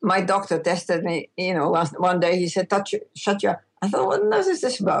 But my doctor tested me, one day he said, shut your... I thought, what on earth is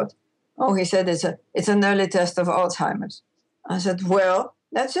this about? Oh, he said, it's an early test of Alzheimer's. I said, well,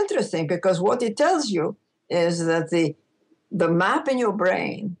 that's interesting, because what it tells you is that the map in your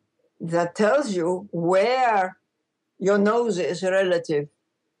brain that tells you where your nose is relative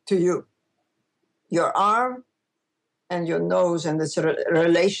to you, your arm and your nose, and its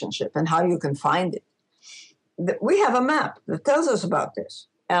relationship and how you can find it. We have a map that tells us about this,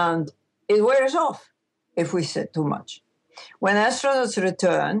 and it wears off if we sit too much. When astronauts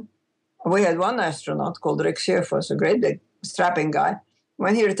return, we had one astronaut called Rick Searfoss, a great big strapping guy.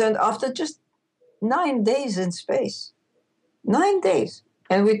 When he returned after just 9 days in space, 9 days.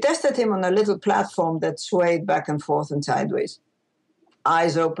 And we tested him on a little platform that swayed back and forth and sideways.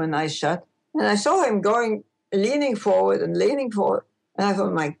 Eyes open, eyes shut. And I saw him leaning forward. And I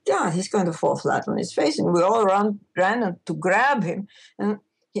thought, my God, he's going to fall flat on his face. And we all ran to grab him. And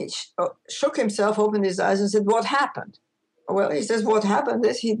he shook himself, opened his eyes, and said, what happened? Well, he says, what happened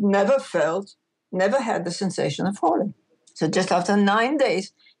is he never had the sensation of falling. So just after 9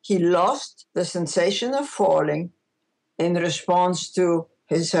 days, he lost the sensation of falling in response to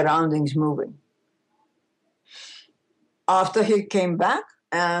his surroundings moving. After he came back,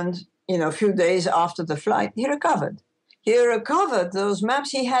 and a few days after the flight, he recovered. He recovered those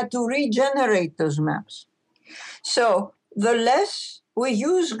maps. He had to regenerate those maps. So the less we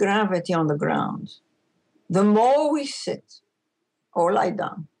use gravity on the ground, the more we sit or lie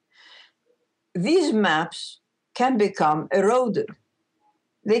down, these maps can become eroded.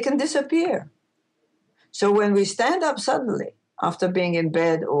 They can disappear. So when we stand up suddenly after being in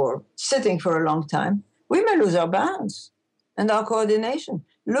bed or sitting for a long time, we may lose our balance and our coordination,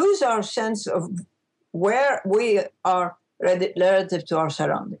 lose our sense of where we are relative to our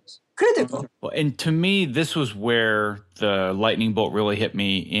surroundings. Critical. Well, and to me, this was where the lightning bolt really hit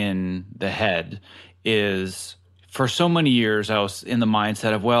me in the head. Is for so many years, I was in the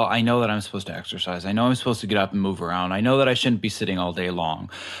mindset of, well, I know that I'm supposed to exercise. I know I'm supposed to get up and move around. I know that I shouldn't be sitting all day long.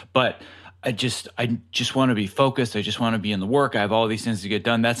 But I just want to be focused. I just want to be in the work. I have all these things to get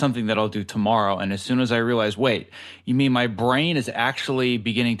done. That's something that I'll do tomorrow. And as soon as I realize, wait, you mean my brain is actually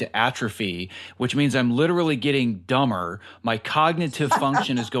beginning to atrophy, which means I'm literally getting dumber. My cognitive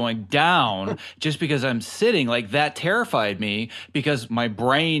function is going down just because I'm sitting. Like, that terrified me, because my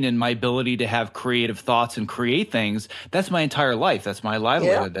brain and my ability to have creative thoughts and create things, that's my entire life. That's my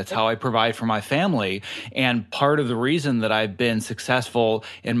livelihood. Yeah. That's how I provide for my family. And part of the reason that I've been successful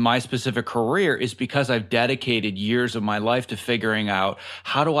in my specific career is because I've dedicated years of my life to figuring out,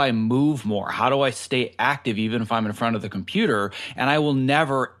 how do I move more? How do I stay active even if I'm in front of the computer? And I will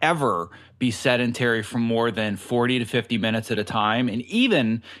never, ever be sedentary for more than 40 to 50 minutes at a time. And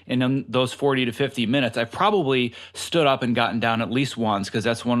even in those 40 to 50 minutes, I've probably stood up and gotten down at least once, because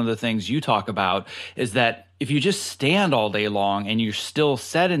that's one of the things you talk about, is that if you just stand all day long and you're still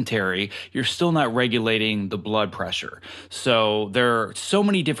sedentary, you're still not regulating the blood pressure. So there are so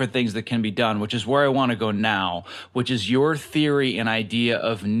many different things that can be done, which is where I want to go now, which is your theory and idea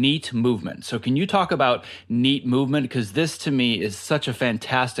of NEAT movement. So can you talk about NEAT movement? Because this to me is such a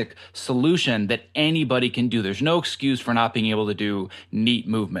fantastic solution that anybody can do. There's no excuse for not being able to do NEAT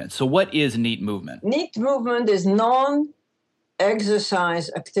movement. So what is NEAT movement? NEAT movement is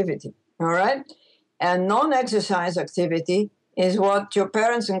non-exercise activity, all right? And non-exercise activity is what your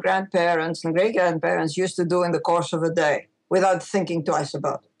parents and grandparents and great-grandparents used to do in the course of a day without thinking twice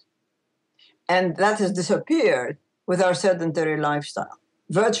about it. And that has disappeared with our sedentary lifestyle,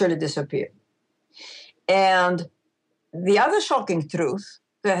 virtually disappeared. And the other shocking truth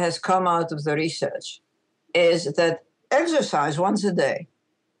that has come out of the research is that exercise once a day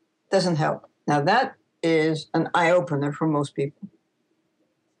doesn't help. Now, that is an eye-opener for most people.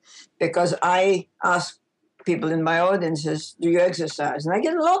 Because I ask people in my audiences, do you exercise? And I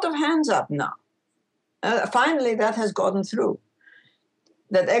get a lot of hands up now. Finally, that has gotten through,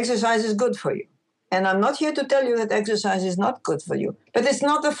 that exercise is good for you. And I'm not here to tell you that exercise is not good for you, but it's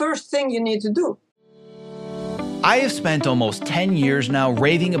not the first thing you need to do. I have spent almost 10 years now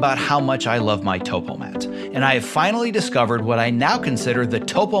raving about how much I love my TopoMat, and I have finally discovered what I now consider the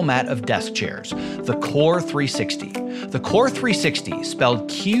TopoMat of desk chairs, the Core 360. The Core 360, spelled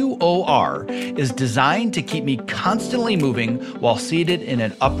QOR, is designed to keep me constantly moving while seated in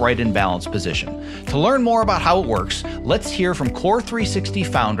an upright and balanced position. To learn more about how it works, let's hear from Core 360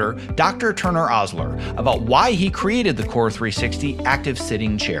 founder Dr. Turner Osler about why he created the Core 360 active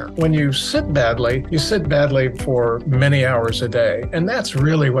sitting chair. When you sit badly for many hours a day, and that's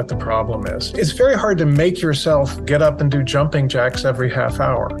really what the problem is. It's very hard to make yourself get up and do jumping jacks every half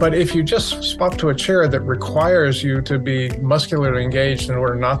hour. But if you just swap to a chair that requires you to be muscularly engaged in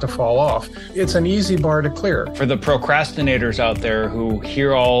order not to fall off, it's an easy bar to clear. For the procrastinators out there who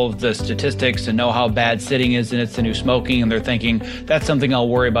hear all of the statistics and know how bad sitting is and it's the new smoking, and they're thinking, that's something I'll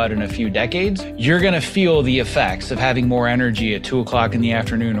worry about in a few decades, you're going to feel the effects of having more energy at 2 o'clock in the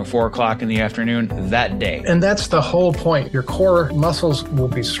afternoon or 4 o'clock in the afternoon that day. And that's the whole point. Your core muscles will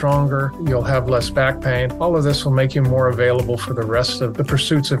be stronger. You'll have less back pain. All of this will make you more available for the rest of the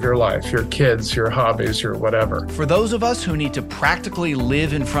pursuits of your life, your kids, your hobbies, your whatever. For those of us who need to practically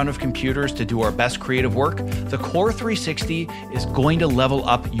live in front of computers to do our best creative work, the Core 360 is going to level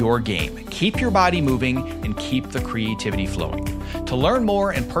up your game. Keep your body moving and keep the creativity flowing. To learn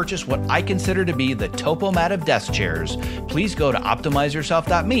more and purchase what I consider to be the TopoMat of desk chairs, please go to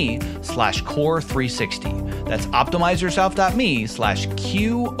optimizeyourself.me/core360. That's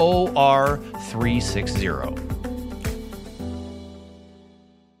optimizeyourself.me/QOR360.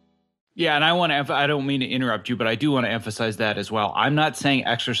 Yeah, and I don't mean to interrupt you, but I do want to emphasize that as well. I'm not saying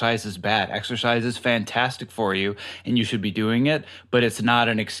exercise is bad. Exercise is fantastic for you, and you should be doing it, but it's not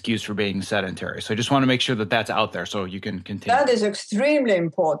an excuse for being sedentary. So I just want to make sure that that's out there so you can continue. That is extremely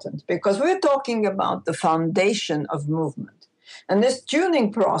important because we're talking about the foundation of movement. And this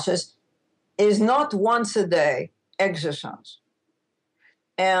tuning process is not once a day exercise.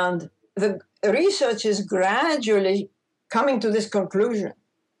 And the research is gradually coming to this conclusion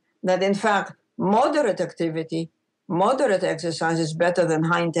that in fact, moderate activity, moderate exercise is better than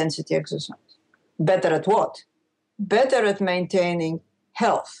high intensity exercise. Better at what? Better at maintaining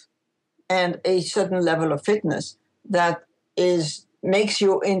health and a certain level of fitness that makes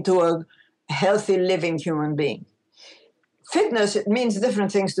you into a healthy living human being. Fitness, it means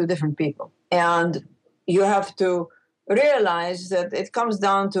different things to different people. And you have to realize that it comes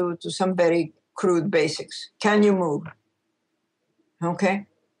down to some very crude basics. Can you move? Okay?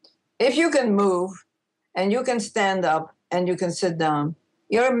 If you can move and you can stand up and you can sit down,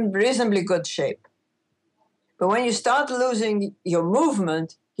 you're in reasonably good shape. But when you start losing your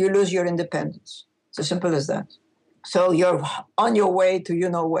movement, you lose your independence. It's as simple as that. So you're on your way to you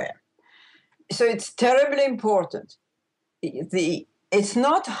know where. So it's terribly important. It's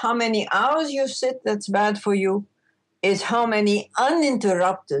not how many hours you sit that's bad for you. It's how many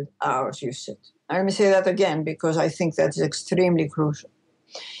uninterrupted hours you sit. Let me say that again because I think that's extremely crucial.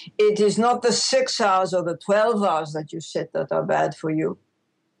 It is not the 6 hours or the 12 hours that you sit that are bad for you.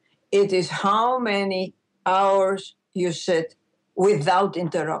 It is how many hours you sit without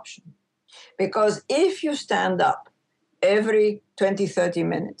interruption. Because if you stand up every 20, 30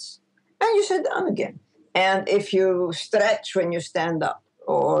 minutes and you sit down again, and if you stretch when you stand up,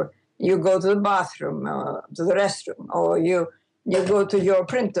 or you go to the bathroom, to the restroom, or you go to your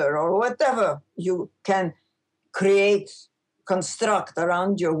printer, or whatever you can construct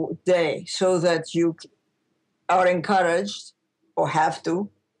around your day so that you are encouraged or have to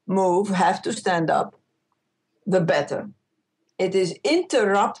move, have to stand up, the better. It is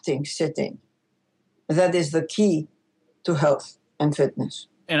interrupting sitting that is the key to health and fitness.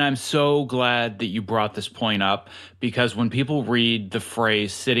 And I'm so glad that you brought this point up, because when people read the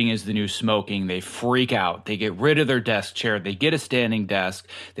phrase sitting is the new smoking, they freak out. They get rid of their desk chair. They get a standing desk.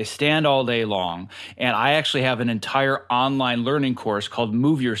 They stand all day long. And I actually have an entire online learning course called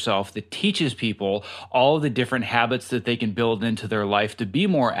Move Yourself that teaches people all of the different habits that they can build into their life to be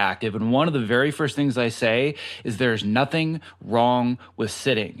more active. And one of the very first things I say is there's nothing wrong with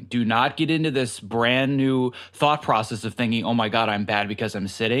sitting. Do not get into this brand new thought process of thinking, oh my God, I'm bad because I'm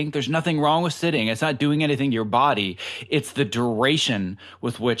sitting. There's nothing wrong with sitting. It's not doing anything to your body. It's the duration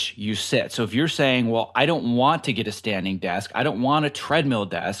with which you sit. So if you're saying, well, I don't want to get a standing desk, I don't want a treadmill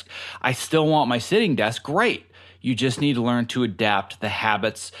desk, I still want my sitting desk, great. You just need to learn to adapt the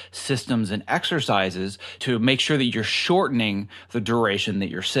habits, systems, and exercises to make sure that you're shortening the duration that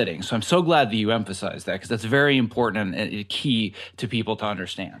you're sitting. So I'm so glad that you emphasized that, because that's very important and key to people to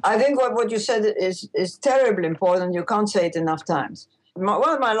understand. I think what you said is terribly important. You can't say it enough times. One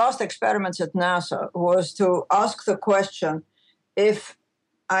of my last experiments at NASA was to ask the question, if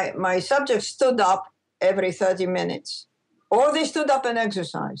my subject stood up every 30 minutes. Or they stood up and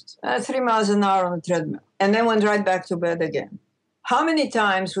exercised 3 miles an hour on a treadmill and then went right back to bed again. How many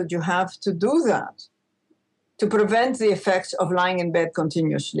times would you have to do that to prevent the effects of lying in bed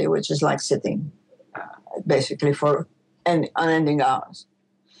continuously, which is like sitting basically for unending hours?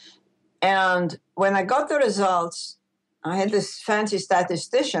 And when I got the results, I had this fancy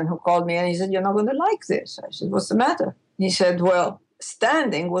statistician who called me and he said, "You're not going to like this." I said, "What's the matter?" He said, "Well,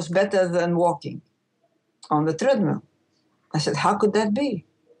 standing was better than walking on the treadmill." I said, "How could that be?"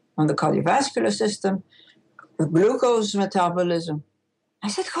 On the cardiovascular system, the glucose metabolism. I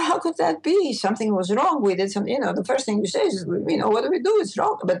said, "Well, how could that be? Something was wrong. We did something." The first thing you say is, what do we do? It's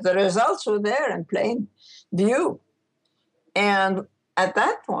wrong. But the results were there in plain view. And at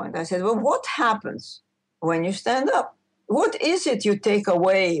that point, I said, well, what happens when you stand up? What is it you take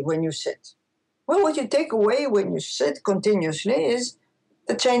away when you sit? Well, what you take away when you sit continuously is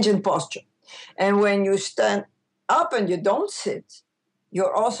the change in posture. And when you stand up and you don't sit,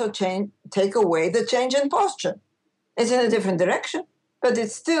 you're also take away the change in posture. It's in a different direction, but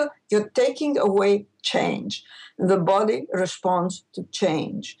it's still, you're taking away change. The body responds to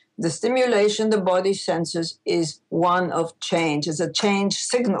change. The stimulation the body senses is one of change. It's a change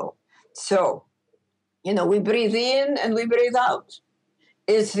signal. So, we breathe in and we breathe out.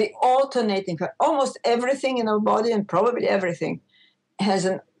 It's the alternating. Almost everything in our body, and probably everything, has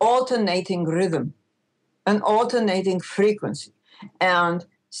an alternating rhythm, an alternating frequency. And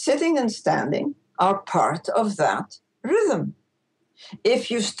sitting and standing are part of that rhythm. If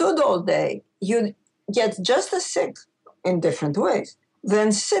you stood all day, you'd get just as sick in different ways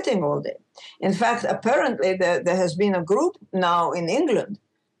than sitting all day. In fact, apparently there has been a group now in England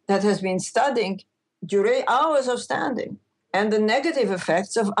that has been studying hours of standing and the negative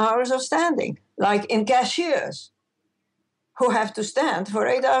effects of hours of standing, like in cashiers who have to stand for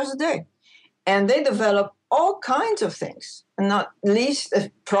 8 hours a day. And they develop all kinds of things, not least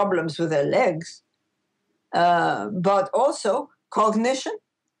problems with their legs, but also cognition,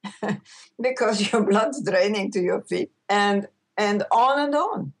 because your blood's draining to your feet, and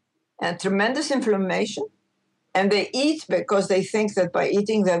on, and tremendous inflammation. And they eat because they think that by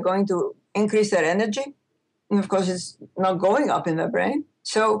eating they're going to increase their energy. And of course, it's not going up in their brain.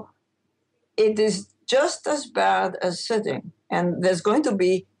 So it is just as bad as sitting. And there's going to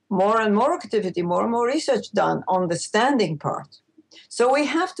be more and more activity, more and more research done on the standing part. So we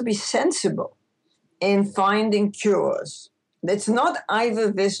have to be sensible in finding cures. It's not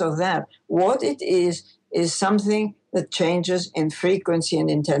either this or that. What it is something that changes in frequency and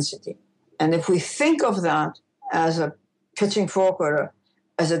intensity. And if we think of that as a pitching fork or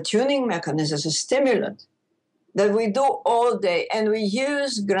as a tuning mechanism, as a stimulant that we do all day, and we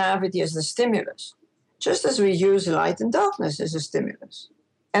use gravity as the stimulus, just as we use light and darkness as a stimulus.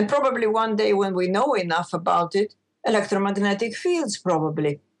 And probably one day when we know enough about it, electromagnetic fields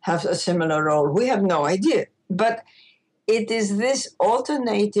probably have a similar role. We have no idea. But it is this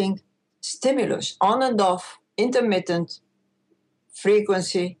alternating stimulus, on and off, intermittent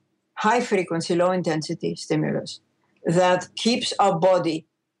frequency, high frequency, low intensity stimulus that keeps our body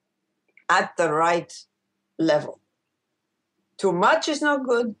at the right level. Too much is not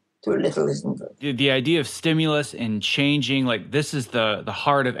good. Too little isn't good. The idea of stimulus and changing, like this is the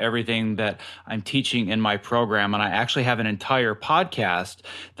heart of everything that I'm teaching in my program. And I actually have an entire podcast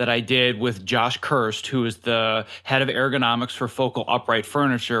that I did with Josh Kirst, who is the head of ergonomics for Focal Upright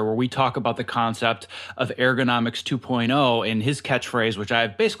Furniture, where we talk about the concept of ergonomics 2.0. And his catchphrase, which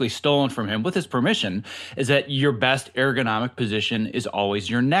I've basically stolen from him with his permission, is that your best ergonomic position is always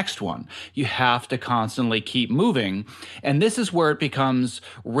your next one. You have to constantly keep moving. And this is where it becomes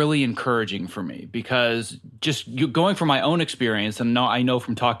really encouraging for me, because just going from my own experience, and I know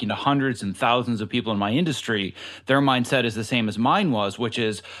from talking to hundreds and thousands of people in my industry, their mindset is the same as mine was, which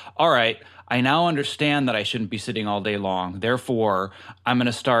is, all right, I now understand that I shouldn't be sitting all day long. Therefore, I'm going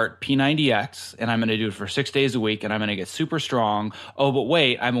to start P90X and I'm going to do it for 6 days a week and I'm going to get super strong. Oh, but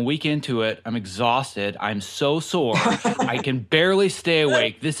wait, I'm a week into it. I'm exhausted. I'm so sore. I can barely stay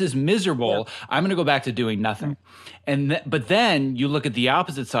awake. This is miserable. Yeah. I'm going to go back to doing nothing. But then you look at the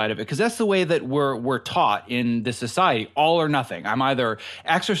opposite side of it, because that's the way that we're taught in this society, all or nothing. I'm either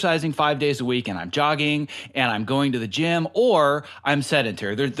exercising 5 days a week and I'm jogging and I'm going to the gym, or I'm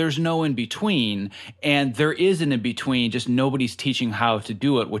sedentary. There's no in between. between, and there is an in between, just nobody's teaching how to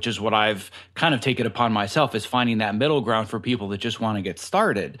do it, which is what I've kind of taken upon myself, is finding that middle ground for people that just want to get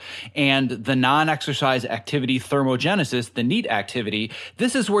started. And the non-exercise activity thermogenesis, the NEAT activity,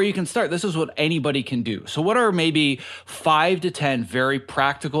 this is where you can start. This is what anybody can do. So what are maybe 5 to 10 very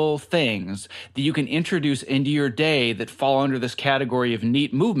practical things that you can introduce into your day that fall under this category of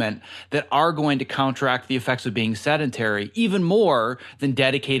NEAT movement that are going to counteract the effects of being sedentary even more than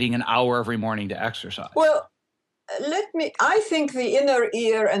dedicating an hour every morning to exercise? Well, I think the inner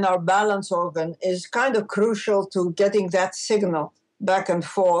ear and our balance organ is kind of crucial to getting that signal back and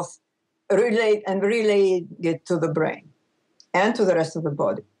forth, relay it to the brain and to the rest of the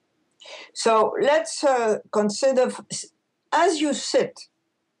body. So let's consider, as you sit,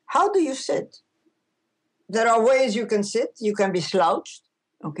 how do you sit? There are ways you can sit. You can be slouched,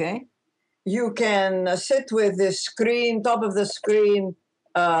 okay? You can sit with the screen, top of the screen,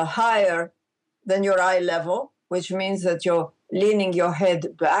 higher than your eye level, which means that you're leaning your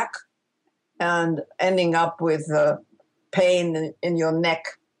head back and ending up with pain in your neck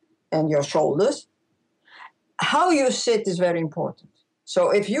and your shoulders. How you sit is very important.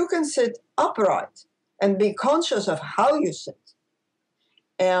 So if you can sit upright and be conscious of how you sit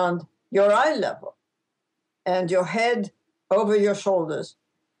and your eye level and your head over your shoulders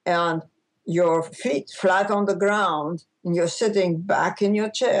and your feet flat on the ground and you're sitting back in your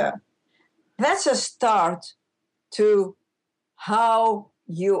chair, that's a start to how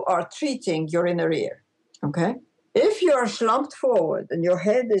you are treating your inner ear, okay? If you're slumped forward and your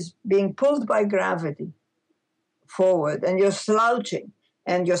head is being pulled by gravity forward and you're slouching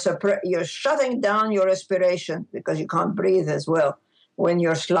and you're shutting down your respiration because you can't breathe as well when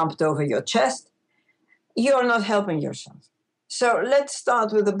you're slumped over your chest, you're not helping yourself. So let's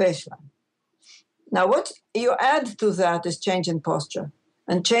start with the baseline. Now, what you add to that is change in posture.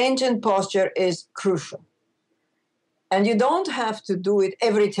 And change in posture is crucial. And you don't have to do it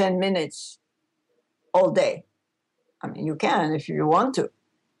every 10 minutes all day. I mean, you can if you want to.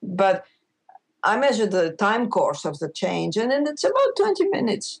 But I measured the time course of the change, and then it's about 20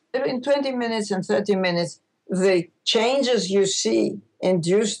 minutes. In 20 minutes and 30 minutes, the changes you see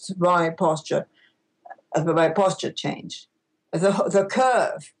induced by posture change, the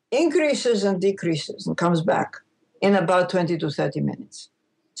curve increases and decreases and comes back in about 20 to 30 minutes.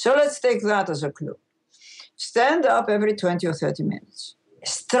 So let's take that as a clue. Stand up every 20 or 30 minutes.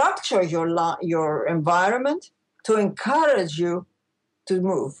 Structure your environment to encourage you to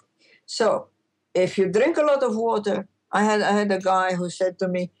move. So if you drink a lot of water, I had a guy who said to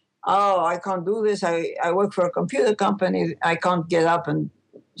me, "Oh, I can't do this. I work for a computer company. I can't get up and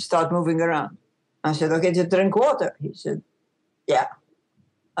start moving around." I said, "Okay, you drink water." He said, "Yeah."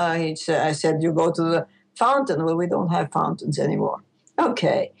 I said, "You go to the fountain." "Well, we don't have fountains anymore."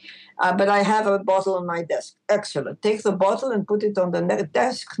 "Okay, but I have a bottle on my desk." "Excellent. Take the bottle and put it on the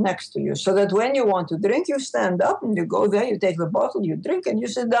desk next to you so that when you want to drink, you stand up and you go there, you take the bottle, you drink, and you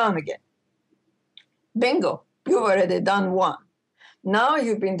sit down again." Bingo. You've already done one. Now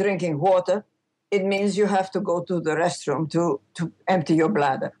you've been drinking water. It means you have to go to the restroom to empty your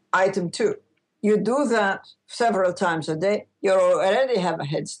bladder. Item 2. You do that several times a day. You already have a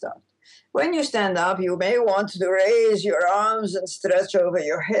head start. When you stand up, you may want to raise your arms and stretch over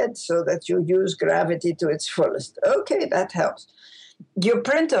your head so that you use gravity to its fullest. Okay, that helps. Your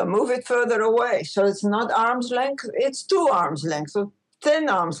printer, move it further away so it's not arm's length, it's 2 arms length, or 10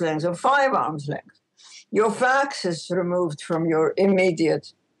 arms length, or 5 arms length. Your fax is removed from your immediate.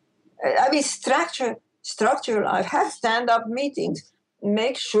 Structure life. Have stand-up meetings.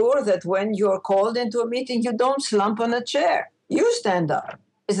 Make sure that when you're called into a meeting, you don't slump on a chair. You stand up.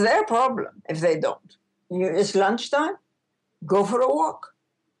 It's their problem if they don't. It's lunchtime. Go for a walk.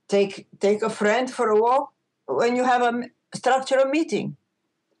 Take a friend for a walk. When you have structure a meeting.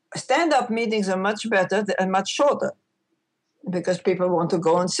 Stand-up meetings are much better and much shorter because people want to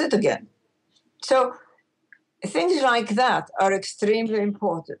go and sit again. So things like that are extremely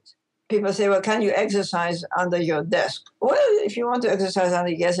important. People say, "Well, can you exercise under your desk?" Well, if you want to exercise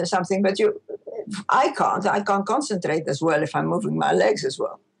under your desk or something, but I can't concentrate as well if I'm moving my legs as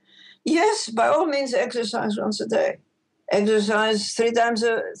well. Yes, by all means, exercise once a day. Exercise 3 times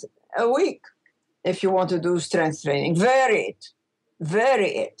a week if you want to do strength training.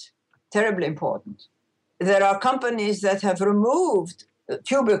 Vary it. Terribly important. There are companies that have removed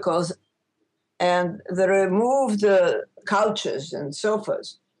cubicles and they removed couches and sofas.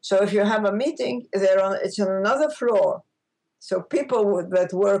 So if you have a meeting, it's on another floor. So people that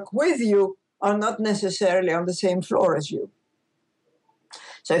work with you are not necessarily on the same floor as you.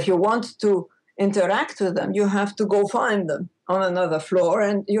 So if you want to interact with them, you have to go find them on another floor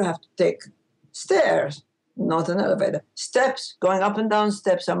and you have to take stairs, not an elevator. Steps, going up and down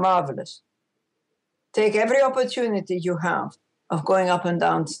steps are marvelous. Take every opportunity you have of going up and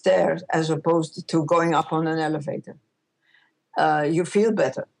down stairs as opposed to going up on an elevator. You feel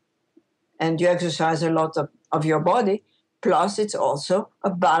better and you exercise a lot of your body. Plus, it's also a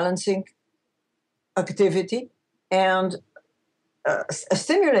balancing activity and a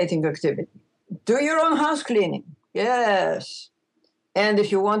stimulating activity. Do your own house cleaning. Yes. And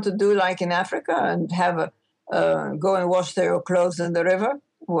if you want to do like in Africa and have go and wash your clothes in the river,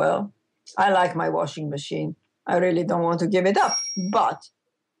 well, I like my washing machine. I really don't want to give it up. But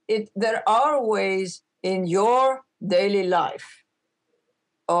there are ways in your daily life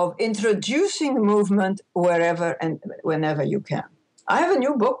of introducing movement wherever and whenever you can. I have a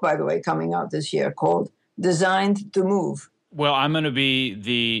new book, by the way, coming out this year called Designed to Move. Well, I'm going to be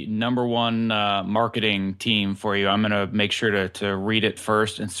the number one marketing team for you. I'm going to make sure to read it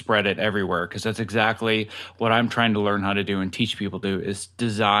first and spread it everywhere, because that's exactly what I'm trying to learn how to do and teach people to do, is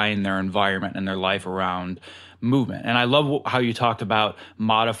design their environment and their life around movement. And I love how you talked about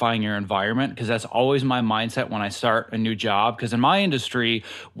modifying your environment, because that's always my mindset when I start a new job. Because in my industry,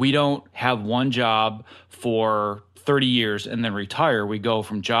 we don't have one job for 30 years and then retire. We go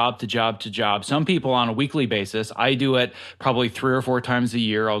from job to job to job. Some people on a weekly basis. I do it probably 3 or 4 times a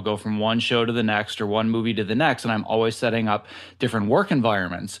year. I'll go from one show to the next or one movie to the next, and I'm always setting up different work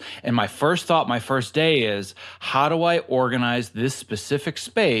environments. And my first thought, my first day is, how do I organize this specific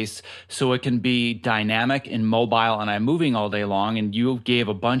space so it can be dynamic and mobile and I'm moving all day long? And you gave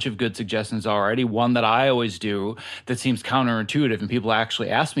a bunch of good suggestions already. One that I always do that seems counterintuitive and people actually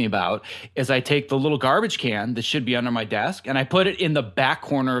ask me about is I take the little garbage can that should be under my desk and I put it in the back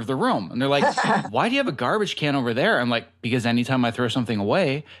corner of the room. And they're like, why do you have a garbage can over there? I'm like, because anytime I throw something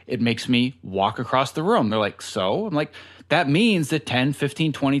away, it makes me walk across the room. They're like, so? I'm like, that means that 10,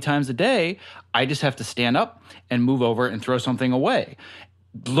 15, 20 times a day, I just have to stand up and move over and throw something away.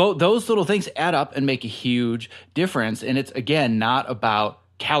 Those little things add up and make a huge difference. And it's, again, not about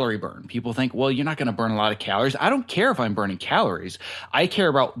calorie burn. People think, well, you're not going to burn a lot of calories. I don't care if I'm burning calories. I care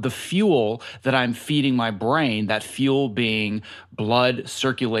about the fuel that I'm feeding my brain, that fuel being blood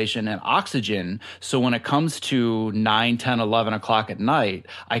circulation and oxygen. So when it comes to 9, 10, 11 o'clock at night,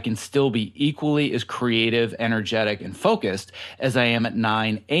 I can still be equally as creative, energetic, and focused as I am at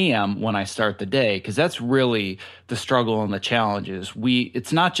 9 a.m. when I start the day. Because that's really the struggle and the challenges.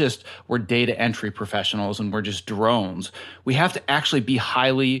 It's not just we're data entry professionals and we're just drones. We have to actually be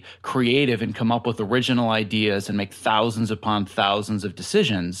highly creative and come up with original ideas and make thousands upon thousands of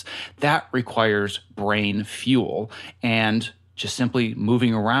decisions. That requires brain fuel, and just simply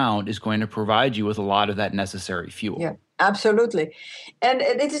moving around is going to provide you with a lot of that necessary fuel. Yeah, absolutely. And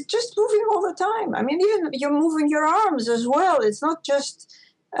it is just moving all the time. I mean, even you're moving your arms as well. It's not just,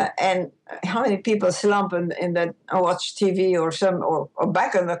 and how many people slump in that watch TV or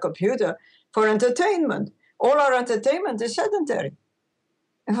back on the computer for entertainment? All our entertainment is sedentary.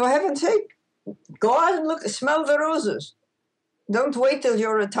 And for heaven's sake, go out and smell the roses. Don't wait till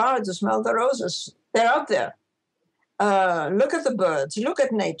you're retired to smell the roses. They're out there. Look at the birds. Look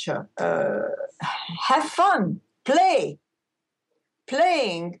at nature. Have fun. Play.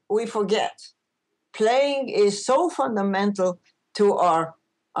 Playing, we forget. Playing is so fundamental to our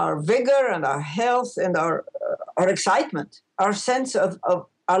vigor and our health and our excitement, our sense of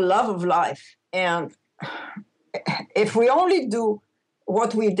our love of life. And if we only do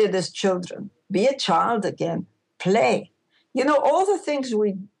what we did as children, be a child again, play. You know, all the things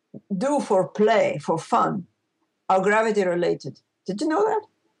we do for play, for fun, are gravity related. Did you know that?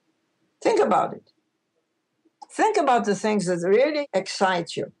 Think about it. Think about the things that really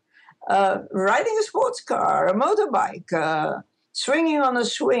excite you. Riding a sports car, a motorbike, swinging on a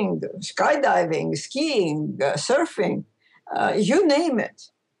swing, skydiving, skiing, surfing, you name it.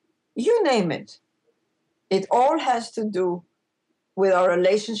 You name it. It all has to do with our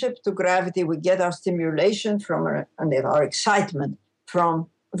relationship to gravity. We get our stimulation from our excitement from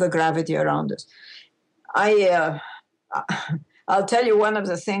the gravity around us. I'll tell you one of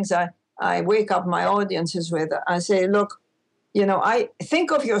the things I wake up my audiences with. I say, look, you know, I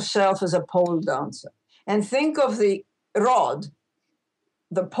think of yourself as a pole dancer and think of the rod,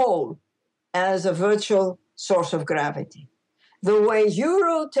 the pole, as a virtual source of gravity. The way you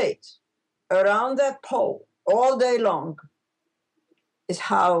rotate around that pole all day long is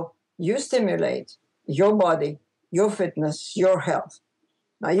how you stimulate your body, your fitness, your health.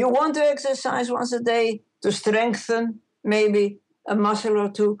 Now, you want to exercise once a day to strengthen maybe a muscle or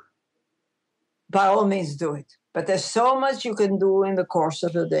two, by all means do it. But there's so much you can do in the course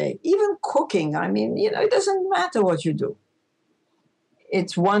of the day. Even cooking, I mean, you know, it doesn't matter what you do.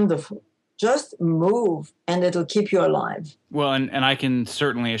 It's wonderful. Just move and it'll keep you alive. Well, and I can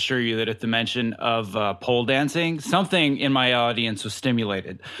certainly assure you that at the mention of pole dancing, something in my audience was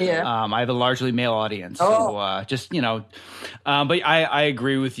stimulated. Yeah. I have a largely male audience. Oh. So just, but I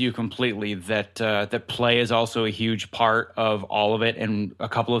agree with you completely that that play is also a huge part of all of it. And a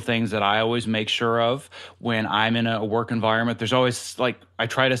couple of things that I always make sure of when I'm in a work environment, there's always I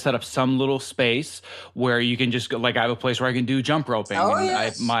try to set up some little space where you can just go, I have a place where I can do jump roping. Oh, and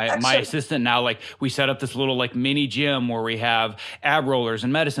yes. My assistant now, we set up this little mini gym where we have ab rollers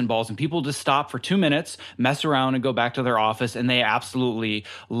and medicine balls, and people just stop for 2 minutes, mess around, and go back to their office, and they absolutely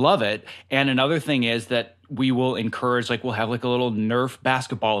love it. And another thing is that we will encourage, we'll have a little Nerf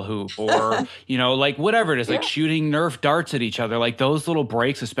basketball hoop or, whatever it is, shooting Nerf darts at each other. Those little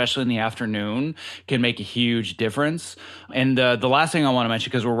breaks, especially in the afternoon, can make a huge difference. And the last thing I want to mention,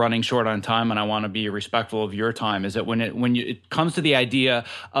 because we're running short on time and I want to be respectful of your time, is that when it comes to the idea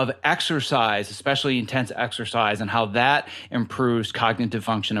of exercise, especially intense exercise, and how that improves cognitive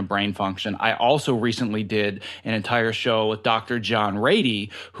function and brain function, I also recently did an entire show with Dr. John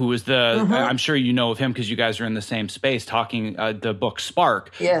Rady, who is I'm sure you know of him because you guys are in the same space, talking the book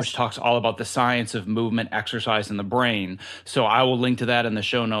Spark, which talks all about the science of movement, exercise, and the brain. So I will link to that in the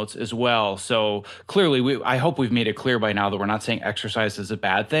show notes as well. So clearly, I hope we've made it clear by now that we're not saying exercise is a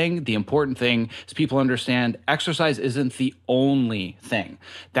bad thing. The important thing is people understand exercise isn't the only thing.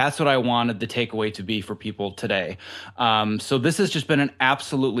 That's what I wanted the takeaway to be for people today. So this has just been an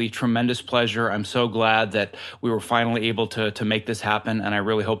absolutely tremendous pleasure. I'm so glad that we were finally able to make this happen, and I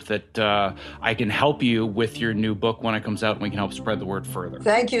really hope that I can help you with your new book when it comes out, and we can help spread the word further.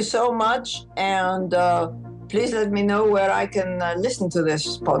 Thank you so much, and please let me know where I can listen to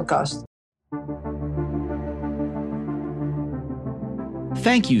this podcast.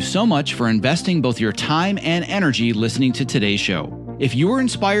 Thank you so much for investing both your time and energy listening to today's show. If you were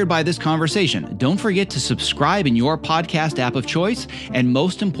inspired by this conversation, don't forget to subscribe in your podcast app of choice, and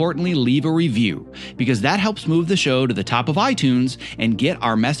most importantly, leave a review, because that helps move the show to the top of iTunes and get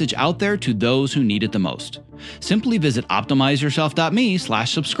our message out there to those who need it the most. Simply visit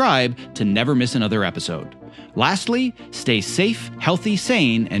optimizeyourself.me/subscribe to never miss another episode. Lastly, stay safe, healthy,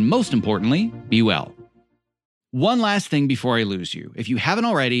 sane, and most importantly, be well. One last thing before I lose you. If you haven't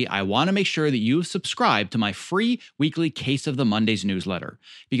already, I want to make sure that you've subscribed to my free weekly Case of the Mondays newsletter,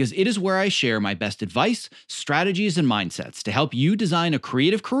 because it is where I share my best advice, strategies, and mindsets to help you design a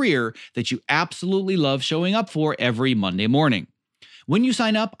creative career that you absolutely love showing up for every Monday morning. When you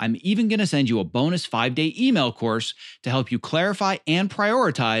sign up, I'm even going to send you a bonus 5-day email course to help you clarify and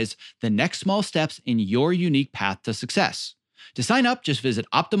prioritize the next small steps in your unique path to success. To sign up, just visit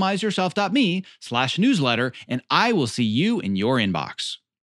optimizeyourself.me/newsletter, and I will see you in your inbox.